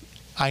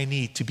I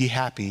need to be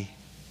happy,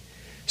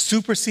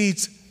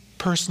 supersedes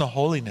personal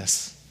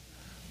holiness.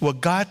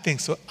 What God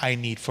thinks I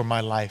need for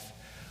my life.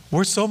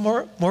 We're so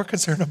more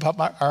concerned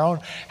about our own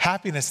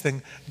happiness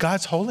than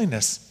God's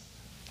holiness.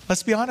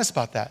 Let's be honest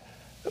about that.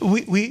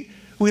 We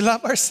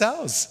love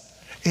ourselves.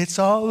 It's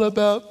all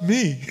about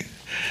me.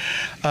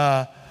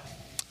 But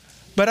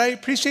I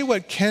appreciate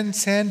what Ken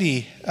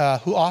Sande,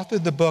 who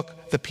authored the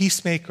book, The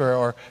Peacemaker,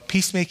 or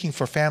Peacemaking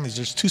for Families.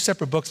 There's 2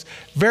 separate books,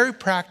 very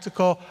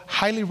practical,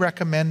 highly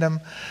recommend them.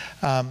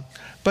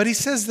 But he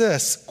says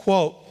this,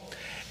 quote,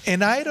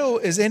 "An idol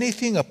is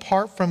anything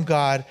apart from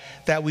God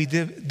that we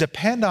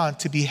depend on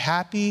to be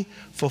happy,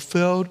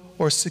 fulfilled,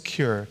 or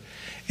secure.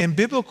 In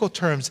biblical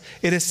terms,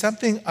 it is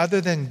something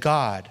other than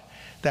God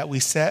that we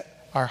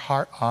set our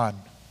heart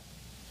on."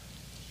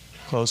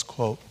 Close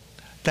quote.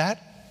 That,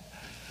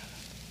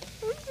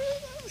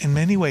 in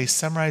many ways,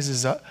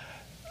 summarizes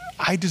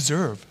I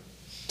deserve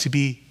to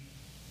be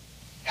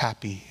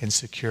happy and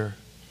secure.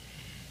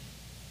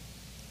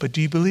 But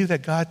do you believe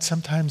that God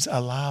sometimes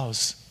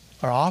allows,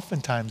 or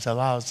oftentimes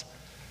allows,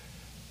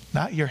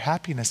 not your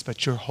happiness,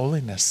 but your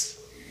holiness?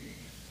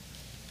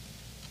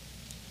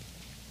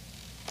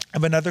 I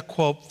have another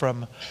quote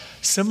from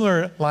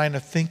similar line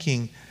of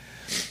thinking.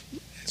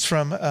 It's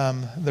from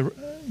the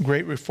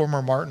great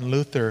reformer Martin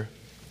Luther.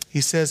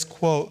 He says,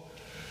 quote,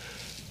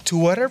 "To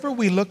whatever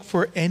we look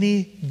for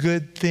any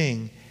good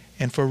thing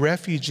and for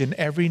refuge in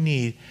every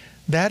need,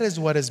 that is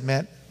what is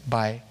meant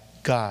by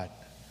God.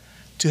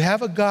 To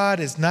have a God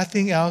is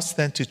nothing else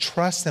than to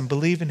trust and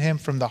believe in him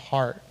from the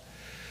heart.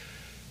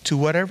 To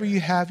whatever you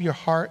have your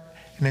heart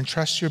and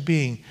entrust your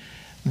being,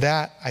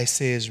 that, I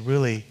say, is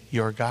really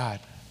your God."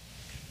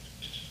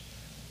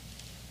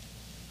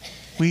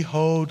 We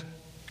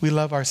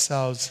love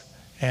ourselves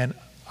and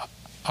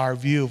our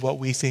view of what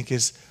we think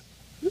is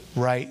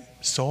right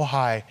so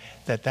high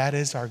that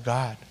is our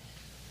God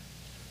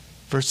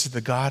versus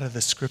the God of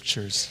the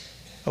scriptures,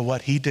 of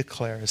what he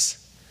declares.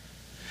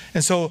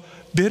 And so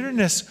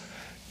bitterness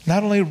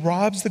not only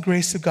robs the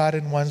grace of God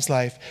in one's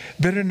life,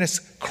 bitterness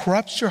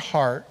corrupts your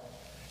heart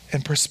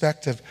and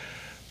perspective,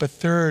 but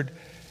third,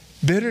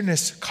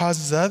 bitterness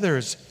causes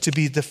others to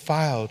be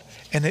defiled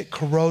and it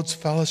corrodes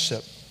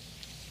fellowship.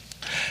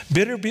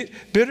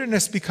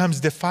 Bitterness becomes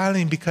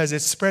defiling because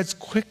it spreads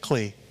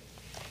quickly.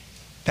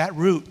 That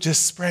root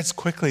just spreads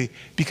quickly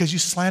because you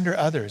slander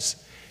others.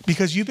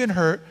 Because you've been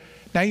hurt,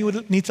 now you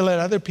would need to let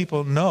other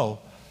people know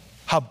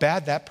how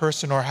bad that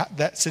person or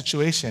that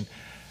situation.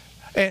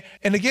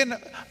 And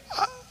again,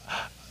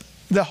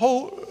 The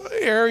whole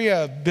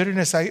area of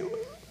bitterness,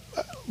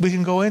 we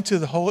can go into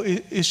the whole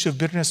issue of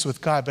bitterness with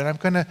God, but I'm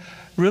going to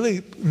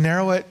really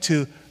narrow it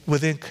to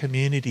within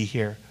community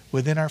here,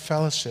 within our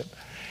fellowship.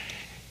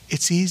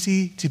 It's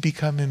easy to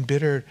become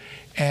embittered,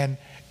 and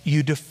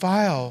you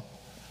defile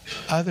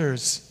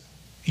others.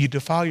 You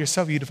defile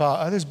yourself, you defile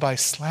others by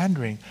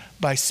slandering,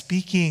 by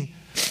speaking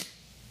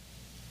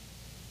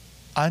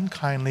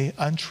unkindly,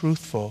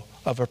 untruthful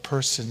of a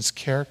person's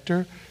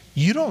character.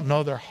 You don't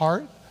know their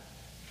heart,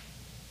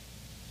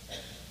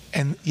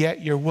 and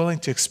yet you're willing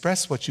to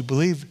express what you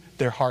believe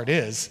their heart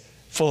is,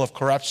 full of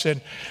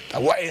corruption.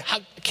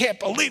 I can't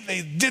believe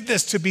they did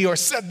this to me or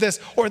said this,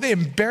 or they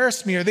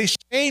embarrassed me, or they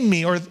shamed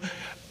me, or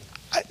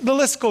the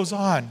list goes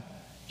on.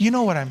 You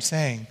know what I'm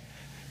saying.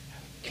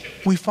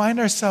 We find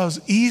ourselves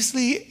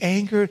easily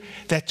angered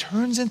that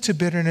turns into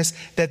bitterness,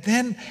 that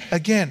then,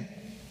 again,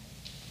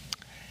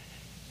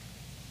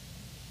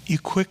 you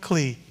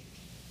quickly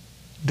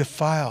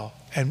defile,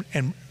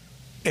 and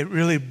it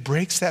really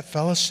breaks that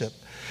fellowship.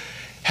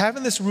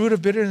 Having this root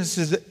of bitterness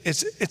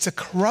it's a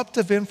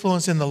corruptive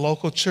influence in the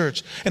local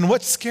church. And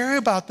what's scary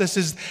about this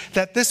is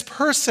that this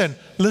person,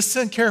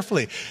 listen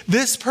carefully,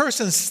 this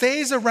person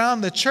stays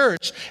around the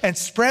church and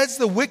spreads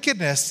the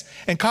wickedness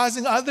and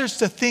causing others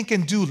to think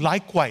and do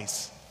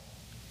likewise.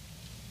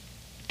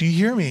 Do you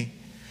hear me?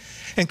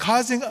 And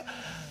causing,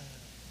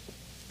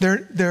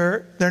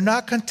 they're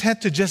not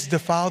content to just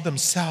defile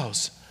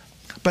themselves,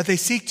 but they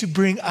seek to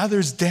bring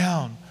others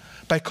down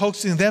by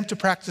coaxing them to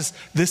practice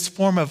this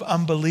form of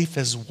unbelief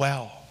as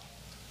well.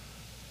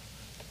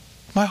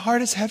 My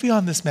heart is heavy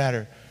on this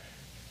matter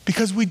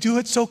because we do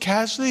it so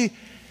casually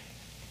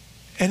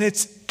and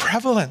it's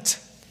prevalent.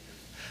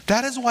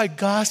 That is why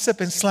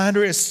gossip and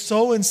slander is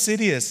so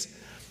insidious.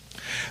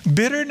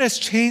 Bitterness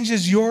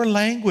changes your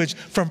language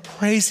from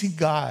praising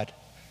God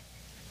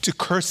to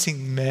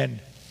cursing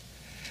men.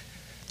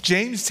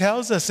 James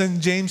tells us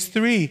in James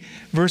 3,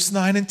 verse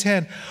 9 and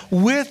 10,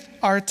 with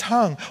our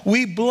tongue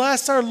we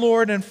bless our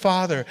Lord and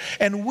Father,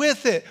 and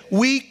with it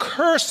we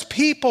curse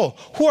people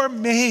who are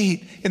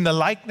made in the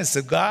likeness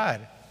of God.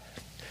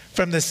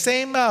 From the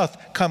same mouth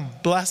come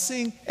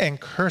blessing and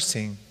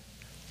cursing.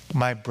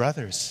 My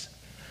brothers,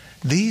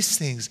 these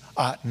things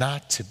ought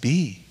not to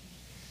be,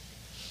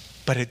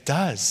 but it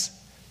does.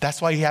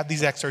 That's why you have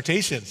these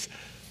exhortations,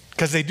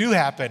 because they do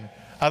happen.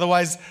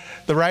 Otherwise,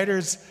 the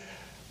writers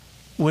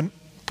wouldn't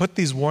put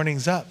these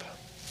warnings up.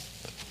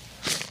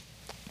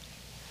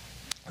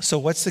 So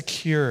what's the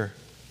cure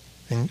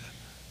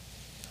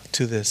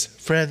to this?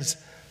 Friends,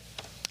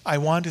 I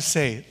want to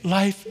say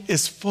life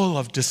is full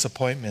of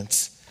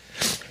disappointments,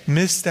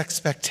 missed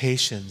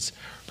expectations,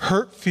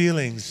 hurt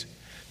feelings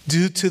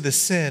due to the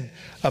sin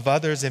of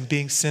others and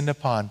being sinned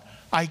upon.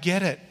 I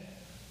get it.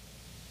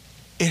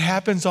 It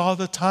happens all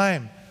the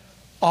time,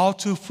 all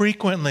too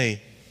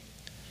frequently.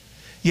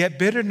 Yet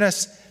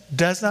bitterness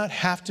does not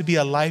have to be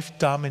a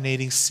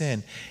life-dominating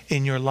sin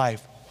in your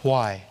life.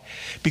 Why?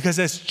 Because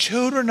as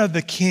children of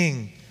the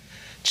King,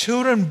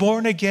 children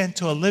born again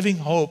to a living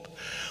hope,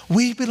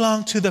 we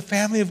belong to the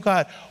family of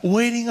God,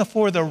 waiting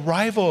for the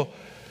arrival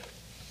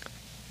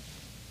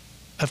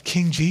of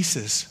King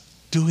Jesus.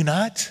 Do we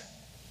not?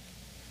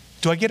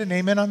 Do I get an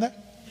amen on that?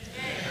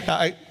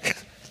 I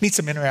need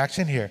some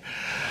interaction here.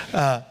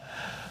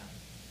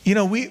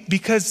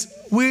 Because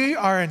we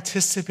are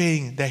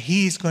anticipating that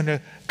He's going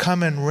to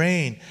come and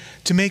reign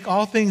to make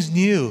all things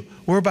new,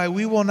 whereby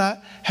we will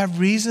not have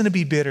reason to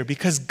be bitter,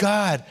 because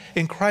God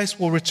in Christ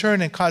will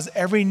return and cause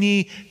every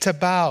knee to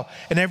bow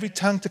and every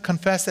tongue to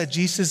confess that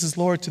Jesus is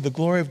Lord, to the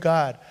glory of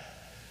God,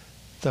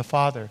 the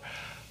Father.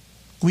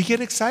 We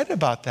get excited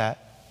about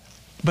that.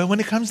 But when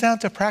it comes down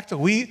to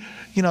practical,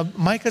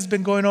 Mike has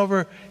been going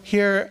over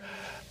here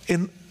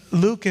in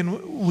Luke,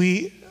 and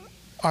we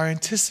are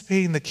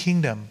anticipating the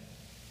kingdom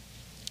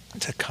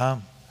to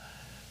come.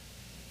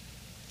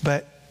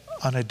 But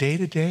on a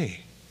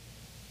day-to-day,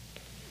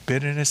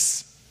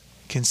 bitterness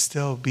can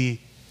still be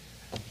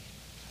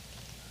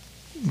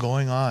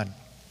going on.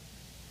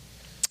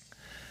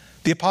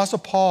 The Apostle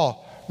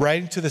Paul,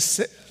 writing to the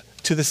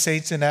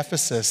saints in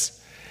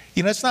Ephesus,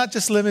 it's not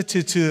just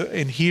limited to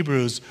in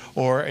Hebrews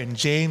or in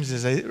James,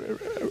 as I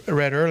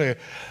read earlier,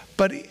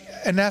 but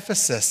in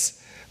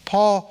Ephesus,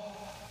 Paul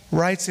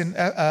writes in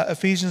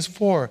Ephesians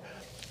 4,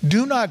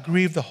 do not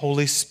grieve the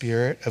Holy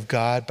Spirit of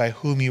God, by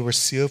whom you were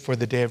sealed for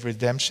the day of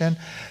redemption.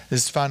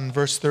 This is found in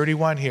verse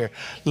 31 here.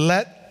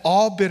 Let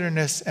all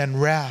bitterness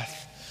and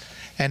wrath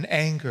and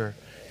anger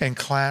and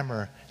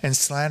clamor and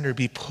slander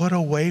be put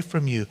away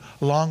from you,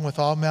 along with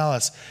all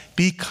malice.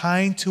 Be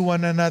kind to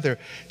one another,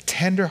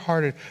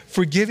 tender-hearted,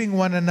 forgiving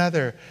one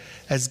another,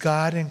 as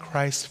God in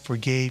Christ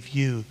forgave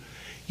you.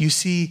 You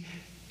see,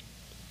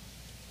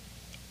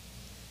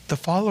 the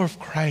follower of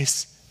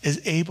Christ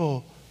is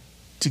able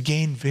to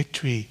gain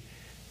victory,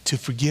 to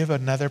forgive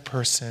another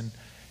person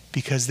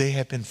because they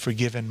have been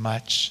forgiven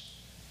much.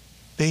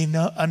 They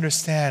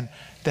understand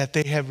that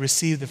they have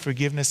received the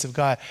forgiveness of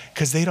God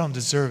because they don't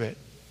deserve it.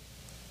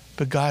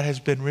 But God has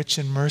been rich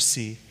in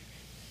mercy.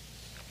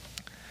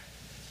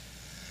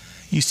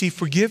 You see,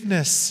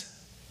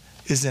 forgiveness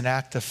is an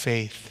act of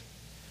faith.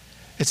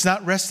 It's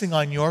not resting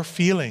on your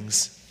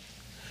feelings.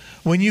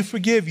 When you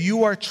forgive,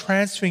 you are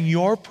transferring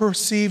your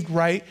perceived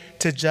right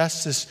to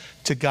justice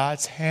to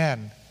God's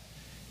hand.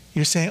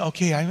 You're saying,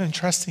 okay, I'm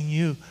entrusting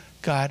you,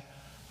 God.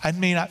 I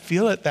may not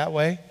feel it that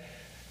way,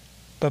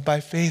 but by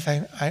faith,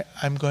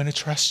 I'm going to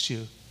trust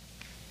you.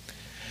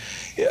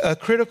 A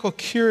critical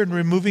cure in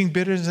removing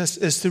bitterness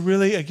is to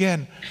really,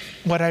 again,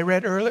 what I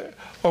read earlier,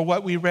 or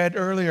what we read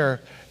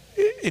earlier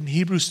in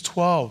Hebrews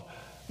 12.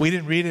 We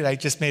didn't read it, I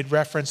just made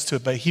reference to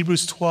it, but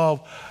Hebrews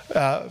 12,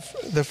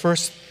 the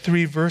first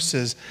 3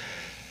 verses,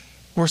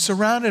 we're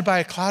surrounded by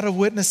a cloud of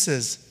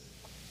witnesses.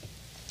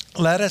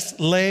 Let us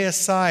lay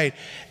aside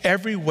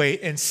every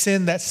weight and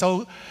sin that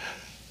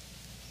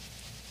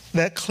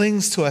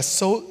clings to us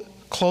so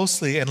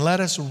closely, and let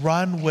us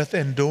run with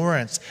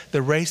endurance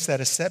the race that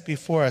is set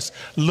before us.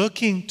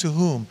 Looking to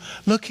whom?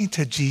 Looking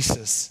to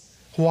Jesus.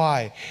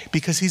 Why?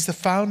 Because he's the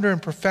founder and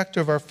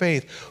perfecter of our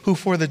faith, who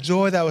for the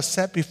joy that was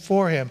set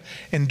before him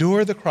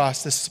endured the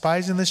cross,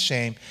 despising the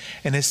shame,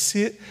 and is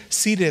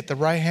seated at the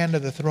right hand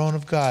of the throne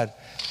of God.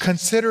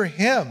 Consider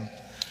him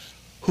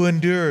who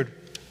endured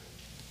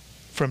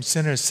from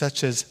sinners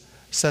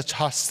such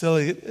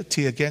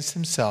hostility against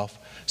himself,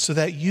 so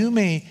that you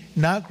may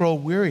not grow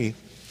weary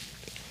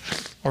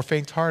or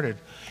faint-hearted.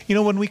 You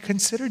know, when we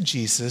consider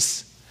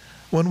Jesus,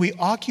 when we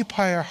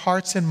occupy our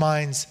hearts and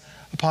minds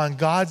upon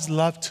God's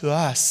love to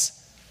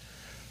us,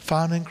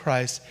 found in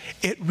Christ,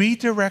 it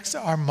redirects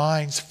our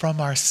minds from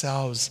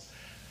ourselves.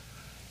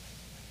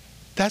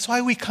 That's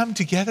why we come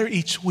together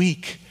each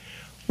week.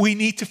 We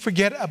need to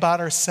forget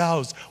about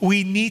ourselves.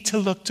 We need to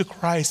look to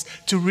Christ,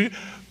 to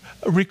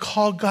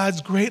recall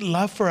God's great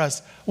love for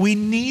us. We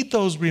need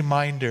those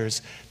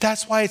reminders.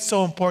 That's why it's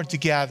so important to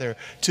gather,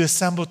 to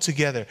assemble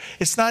together.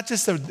 It's not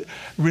just a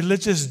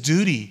religious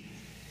duty.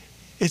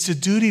 It's a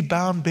duty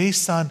bound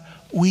based on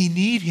we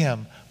need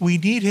him. We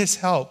need his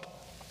help.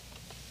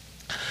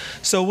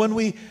 So when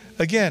we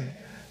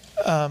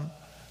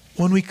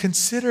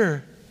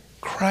consider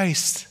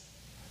Christ,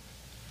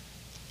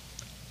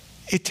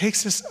 it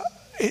takes us,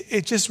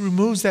 it just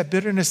removes that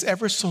bitterness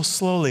ever so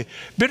slowly.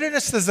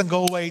 Bitterness doesn't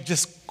go away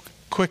just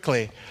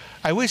quickly.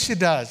 I wish it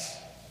does.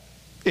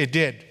 It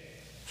did.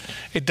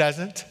 It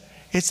doesn't.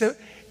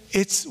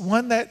 It's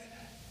one that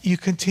you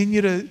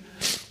continue to,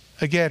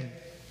 again,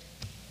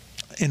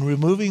 in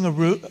removing a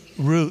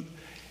root,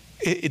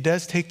 it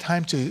does take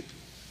time to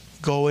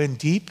go in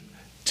deep,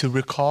 to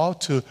recall,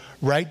 to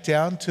write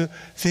down to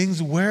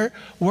things. Where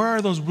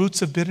are those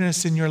roots of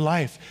bitterness in your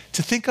life?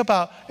 To think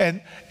about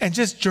and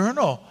just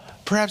journal.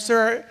 Perhaps there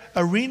are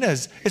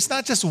arenas. It's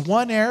not just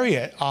one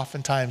area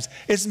oftentimes.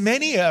 It's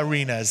many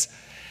arenas.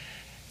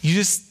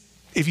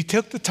 If you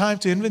took the time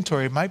to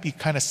inventory, it might be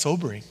kind of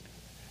sobering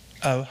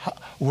of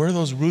where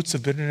those roots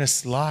of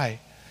bitterness lie.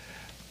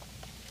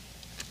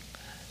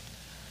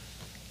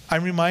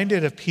 I'm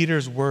reminded of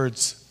Peter's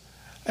words.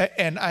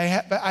 And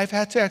I've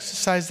had to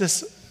exercise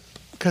this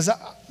because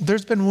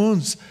there's been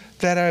wounds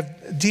that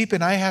are deep,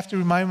 and I have to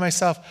remind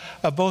myself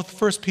of both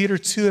 1 Peter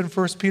 2 and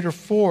 1 Peter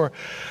 4.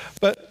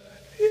 But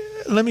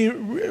let me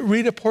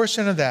read a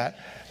portion of that.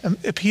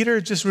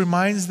 Peter just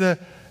reminds that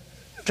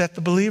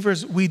the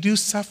believers, we do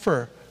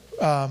suffer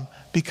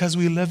because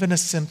we live in a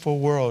sinful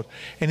world.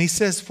 And he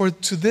says, for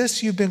to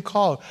this you've been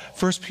called.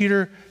 1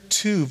 Peter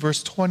 2,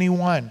 verse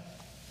 21.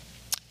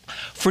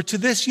 For to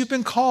this you've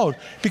been called,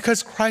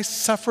 because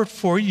Christ suffered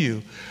for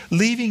you,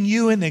 leaving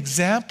you an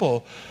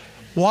example.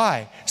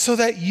 Why? So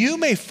that you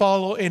may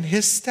follow in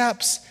his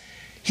steps.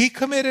 He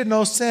committed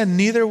no sin,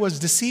 neither was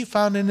deceit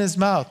found in his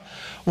mouth.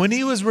 When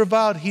he was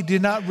reviled, he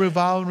did not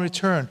revile in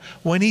return.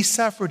 When he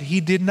suffered,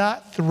 he did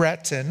not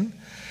threaten,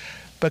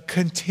 but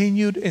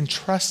continued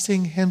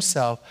entrusting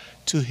himself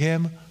to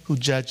him who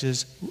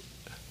judges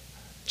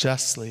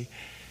justly.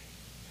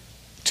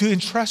 To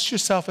entrust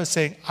yourself as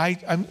saying,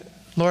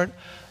 Lord,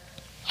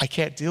 I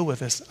can't deal with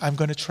this. I'm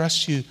going to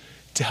trust you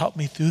to help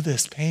me through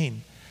this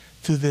pain,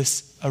 through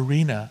this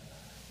arena.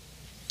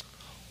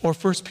 Or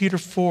 1 Peter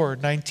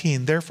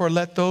 4:19, therefore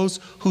let those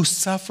who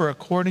suffer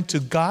according to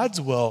God's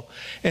will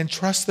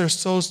entrust their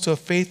souls to a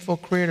faithful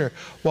Creator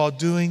while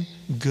doing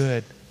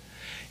good.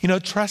 You know,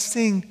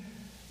 trusting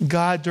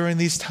God during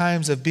these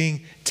times of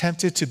being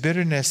tempted to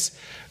bitterness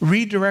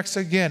redirects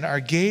again our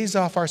gaze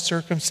off our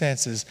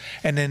circumstances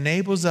and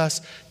enables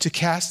us to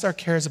cast our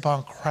cares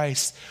upon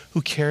Christ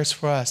who cares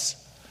for us.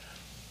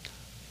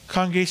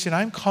 Congregation,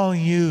 I'm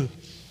calling you,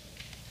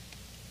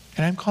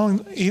 and I'm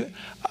calling you.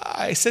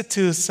 I said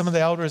to some of the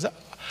elders,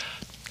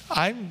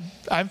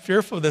 I'm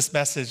fearful of this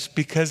message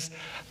because,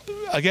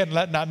 again,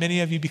 not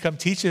many of you become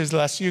teachers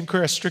unless you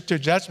incur a stricter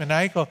judgment. And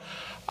I go,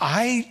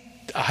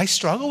 I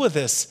struggle with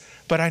this,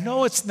 but I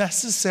know it's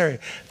necessary.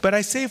 But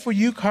I say for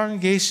you,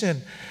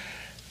 congregation,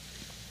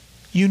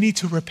 you need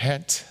to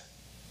repent.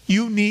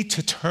 You need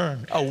to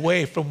turn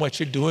away from what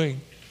you're doing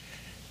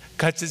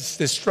because it's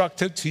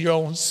destructive to your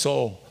own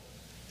soul.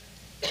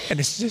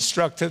 And it's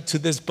destructive to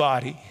this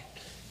body.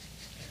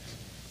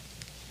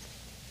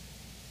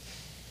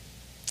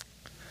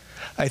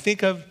 I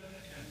think of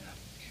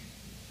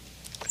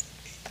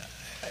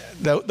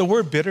The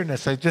word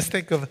bitterness, I just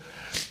think of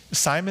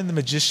Simon the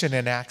magician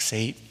in Acts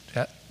 8.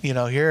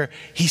 Here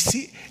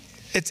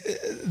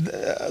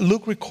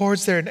Luke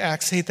records there in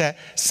Acts 8 that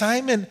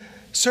Simon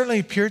certainly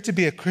appeared to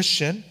be a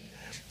Christian.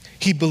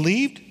 He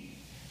believed,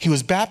 he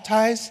was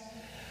baptized,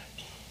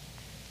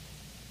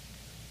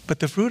 but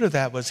the fruit of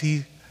that was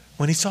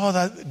when he saw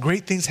that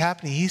great things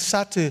happening, he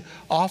sought to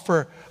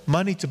offer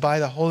money to buy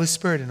the Holy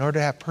Spirit in order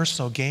to have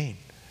personal gain.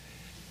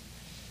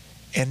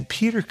 And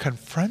Peter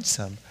confronts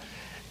him.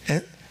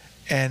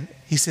 And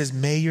he says,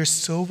 may your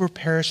silver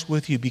perish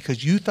with you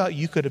because you thought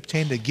you could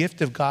obtain the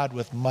gift of God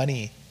with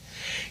money.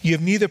 You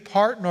have neither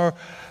part nor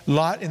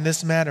lot in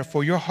this matter,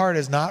 for your heart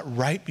is not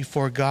right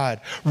before God.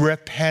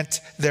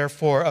 Repent,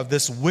 therefore, of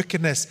this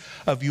wickedness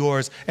of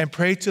yours and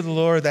pray to the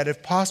Lord that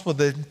if possible,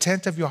 the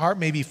intent of your heart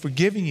may be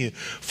forgiven you.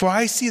 For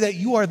I see that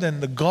you are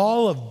in the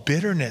gall of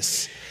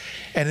bitterness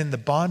and in the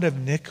bond of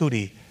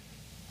iniquity.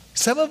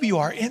 Some of you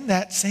are in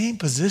that same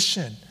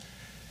position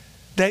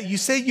that you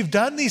say you've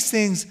done these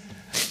things.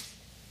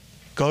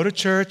 Go to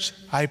church,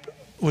 I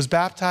was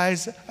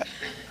baptized,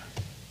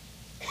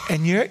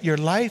 and your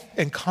life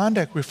and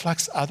conduct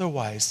reflects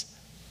otherwise.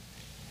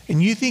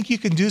 And you think you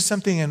can do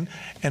something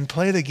and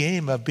play the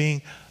game of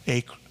being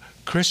a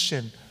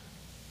Christian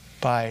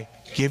by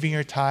giving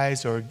your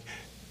tithes or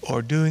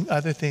doing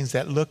other things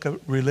that look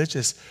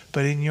religious,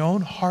 but in your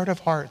own heart of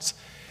hearts,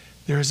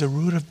 there is a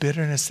root of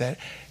bitterness that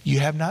you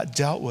have not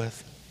dealt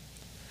with.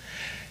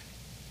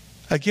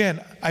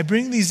 Again, I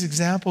bring these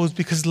examples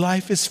because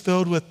life is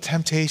filled with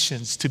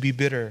temptations to be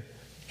bitter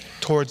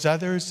towards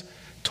others,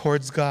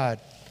 towards God.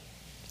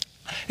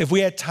 If we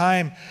had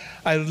time,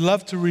 I would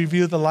love to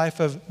review the life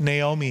of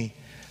Naomi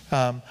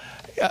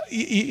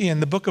in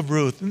the book of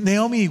Ruth.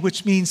 Naomi,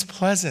 which means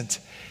pleasant.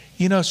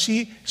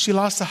 She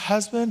lost a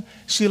husband.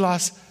 She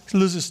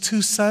loses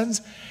 2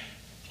 sons.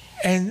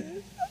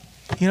 And,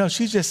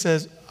 she just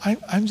says,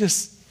 I'm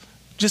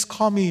just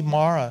call me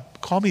Mara.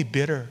 Call me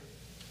bitter.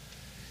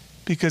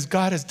 Because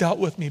God has dealt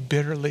with me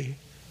bitterly.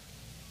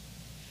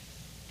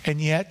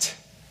 And yet,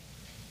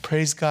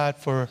 praise God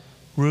for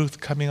Ruth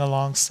coming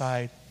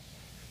alongside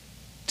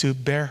to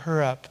bear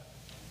her up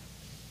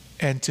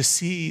and to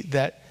see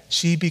that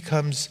she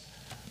becomes,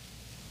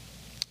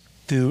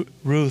 through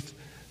Ruth,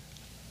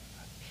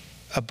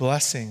 a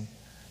blessing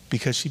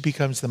because she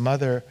becomes the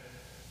mother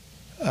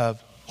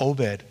of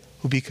Obed,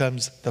 who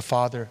becomes the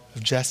father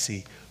of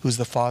Jesse, who's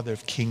the father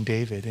of King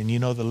David. And you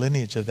know the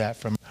lineage of that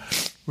from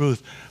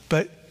Ruth.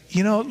 But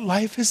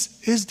life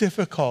is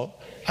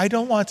difficult. I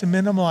don't want to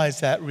minimize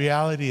that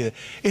reality.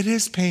 It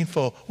is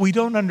painful. We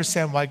don't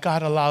understand why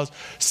God allows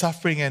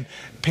suffering and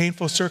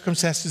painful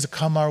circumstances to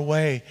come our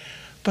way.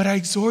 But I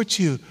exhort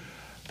you,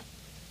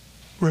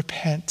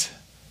 repent.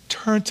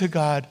 Turn to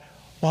God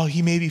while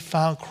he may be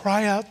found.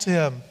 Cry out to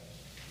him.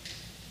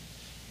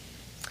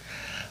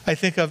 I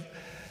think of,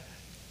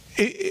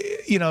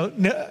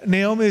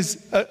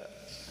 Naomi's...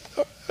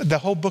 the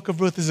whole book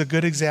of Ruth is a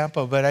good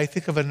example, but I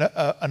think of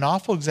an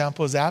awful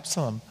example is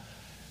Absalom.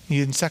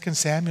 In 2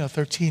 Samuel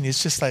 13,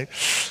 it's just like,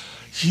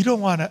 you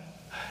don't want to,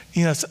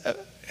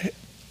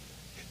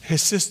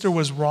 his sister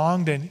was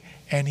wronged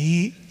and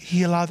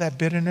he allowed that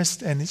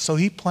bitterness. And so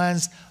he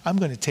plans, I'm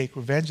going to take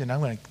revenge and I'm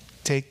going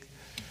to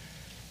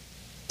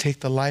take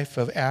the life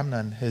of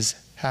Amnon, his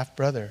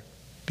half-brother,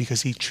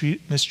 because he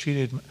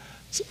mistreated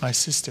my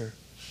sister,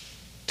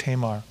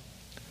 Tamar.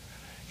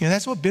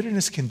 That's what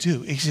bitterness can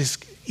do. It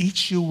just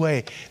eats you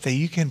away, that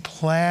you can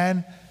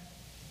plan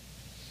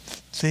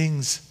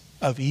things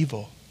of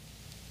evil.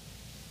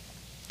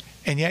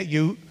 And yet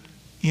you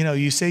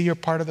say you're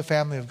part of the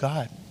family of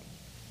God.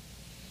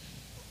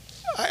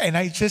 And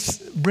I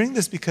just bring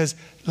this because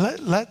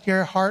let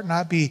your heart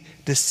not be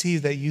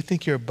deceived that you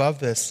think you're above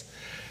this.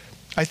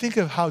 I think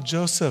of how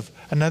Joseph,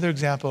 another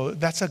example,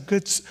 that's a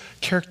good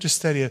character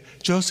study of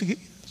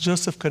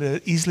Joseph could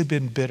have easily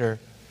been bitter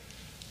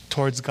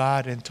towards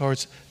God and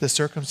towards the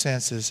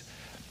circumstances.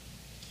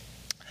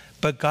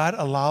 But God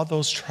allowed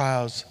those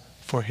trials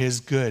for his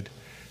good.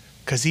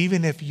 Because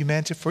even if you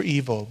meant it for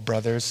evil,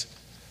 brothers,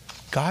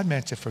 God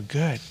meant it for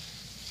good.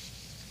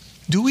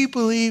 Do we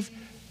believe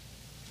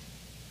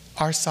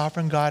our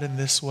sovereign God in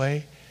this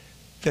way?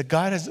 That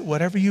God has,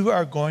 whatever you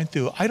are going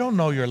through, I don't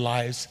know your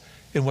lives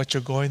and what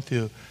you're going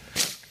through.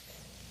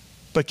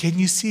 But can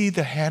you see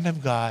the hand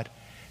of God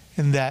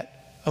in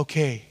that,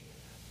 okay,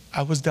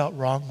 I was dealt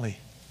wrongly,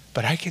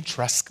 but I can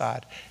trust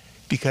God.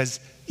 Because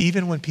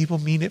even when people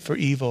mean it for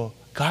evil,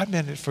 God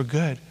meant it for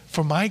good,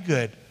 for my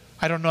good.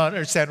 I don't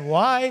understand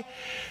why,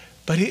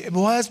 but it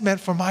was meant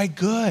for my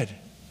good.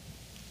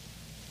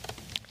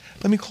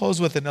 Let me close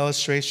with an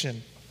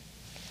illustration.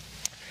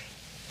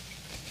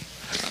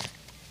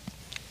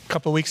 A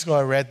couple of weeks ago,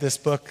 I read this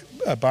book,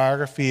 a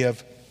biography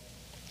of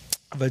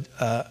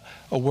a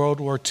World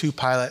War II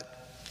pilot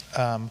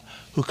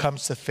who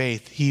comes to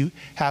faith. He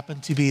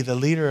happened to be the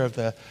leader of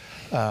the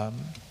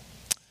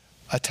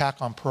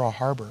attack on Pearl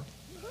Harbor.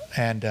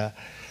 And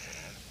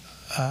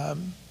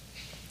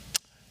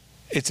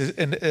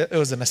it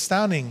was an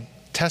astounding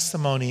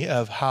testimony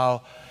of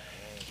how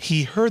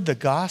he heard the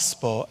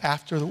gospel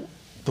after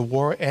the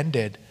war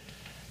ended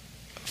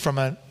from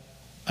an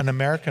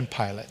American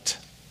pilot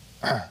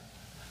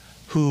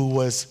who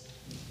was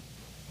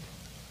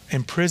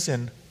in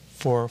prison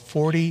for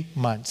 40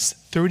 months,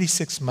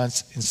 36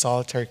 months in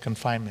solitary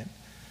confinement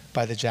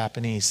by the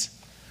Japanese.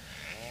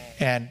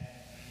 And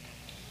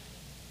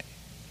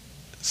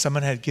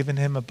someone had given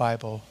him a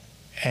Bible,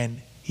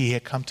 and he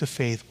had come to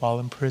faith while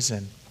in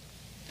prison.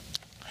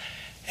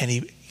 And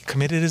he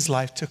committed his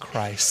life to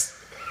Christ.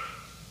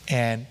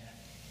 And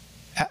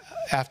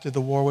after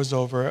the war was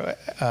over,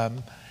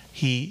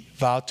 he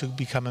vowed to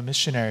become a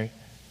missionary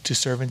to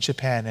serve in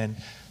Japan. And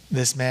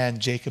this man,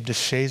 Jacob de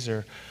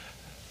Shazer,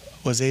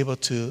 was able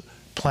to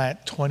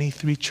plant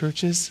 23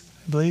 churches,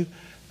 I believe,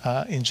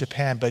 in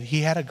Japan. But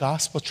he had a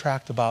gospel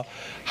tract about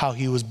how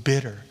he was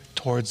bitter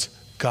towards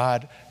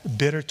God,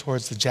 bitter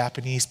towards the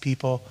Japanese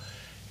people,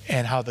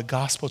 and how the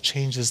gospel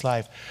changed his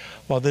life.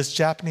 Well, this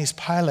Japanese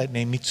pilot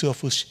named Mitsuo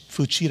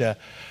Fuchida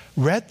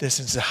read this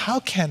and said, how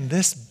can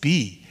this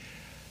be?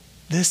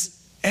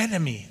 This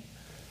enemy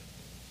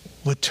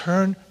would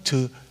turn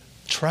to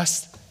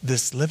trust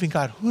this living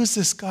God. Who is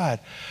this God?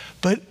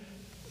 But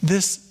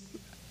this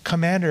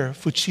commander,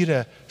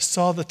 Fuchida,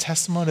 saw the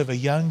testimony of a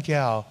young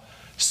gal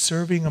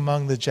serving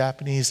among the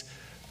Japanese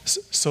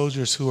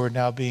soldiers who are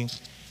now being,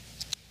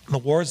 the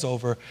war's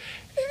over,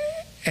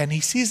 and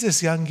he sees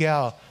this young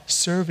gal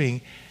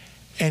serving,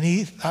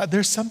 and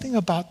there's something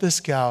about this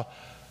gal,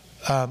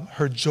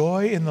 her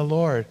joy in the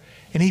Lord,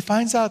 and he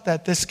finds out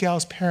that this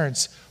gal's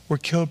parents were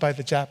killed by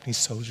the Japanese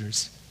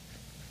soldiers.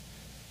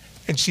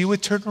 And she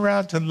would turn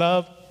around to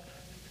love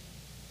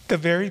the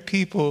very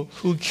people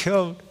who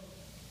killed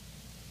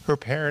her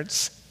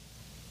parents,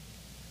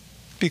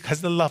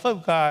 because the love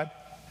of God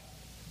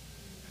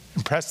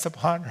impressed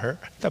upon her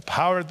the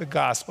power of the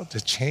gospel to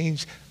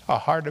change a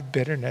heart of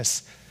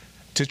bitterness,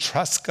 to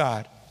trust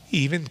God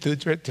even through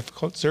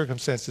difficult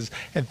circumstances.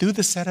 And through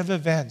the set of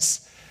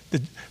events,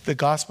 the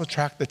gospel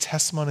tract, the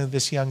testimony of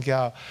this young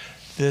gal,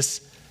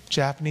 this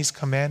Japanese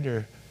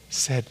commander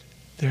said,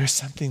 there is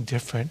something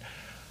different.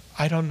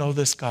 I don't know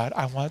this God.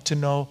 I want to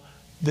know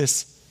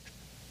this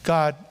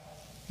God,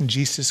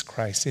 Jesus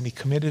Christ. And he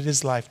committed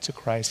his life to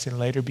Christ and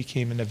later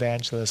became an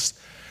evangelist.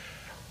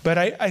 But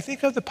I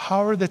think of the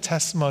power of the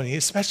testimony,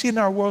 especially in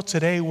our world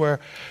today, where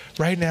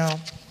right now,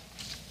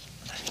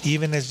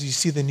 even as you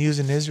see the news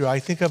in Israel, I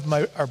think of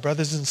our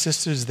brothers and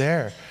sisters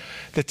there,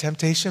 the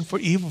temptation for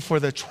evil, for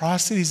the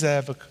atrocities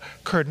that have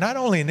occurred, not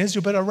only in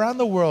Israel, but around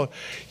the world.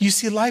 You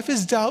see, life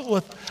is dealt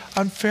with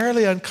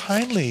unfairly,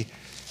 unkindly.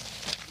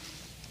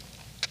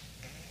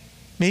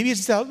 Maybe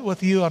it's dealt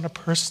with you on a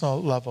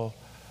personal level,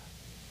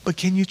 but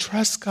can you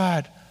trust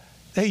God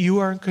that you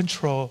are in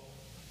control?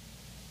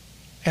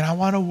 And I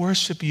want to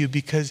worship you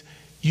because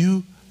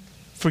you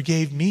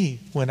forgave me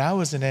when I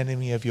was an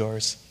enemy of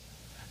yours.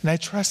 And I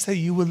trust that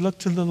you would look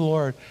to the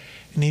Lord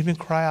and even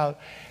cry out.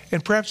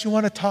 And perhaps you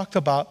want to talk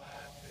about,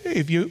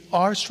 if you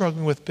are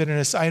struggling with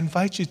bitterness, I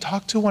invite you,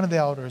 talk to one of the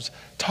elders.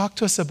 Talk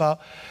to us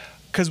about,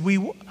 because we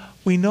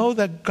know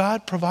that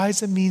God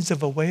provides a means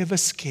of a way of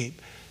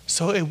escape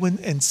so it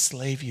wouldn't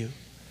enslave you.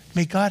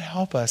 May God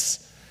help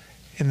us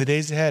in the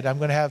days ahead. I'm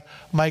going to have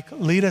Mike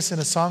lead us in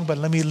a song, but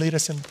let me lead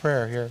us in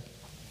prayer here.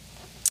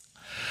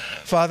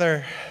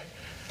 Father,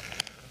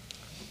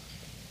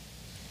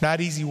 not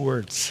easy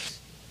words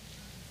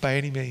by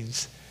any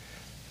means,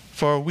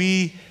 for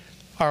we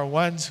are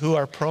ones who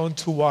are prone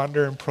to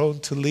wander and prone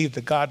to leave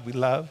the God we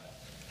love.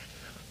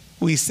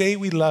 We say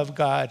we love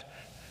God,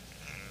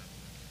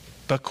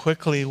 but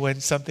quickly when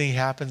something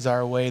happens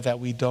our way that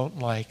we don't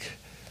like,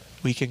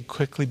 we can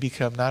quickly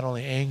become not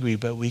only angry,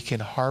 but we can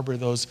harbor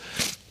those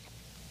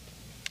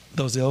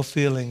ill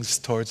feelings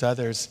towards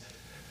others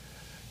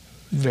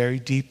very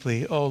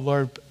deeply. Oh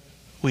Lord,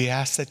 we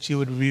ask that you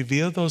would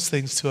reveal those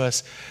things to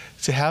us,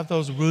 to have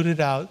those rooted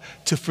out,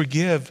 to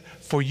forgive,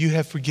 for you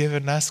have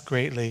forgiven us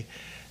greatly.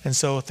 And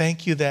so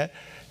thank you that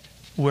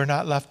we're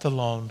not left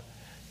alone.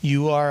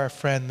 You are a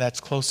friend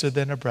that's closer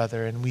than a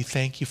brother, and we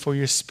thank you for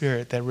your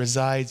Spirit that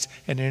resides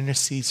and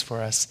intercedes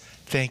for us.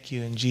 Thank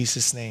you in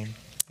Jesus' name.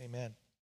 Amen.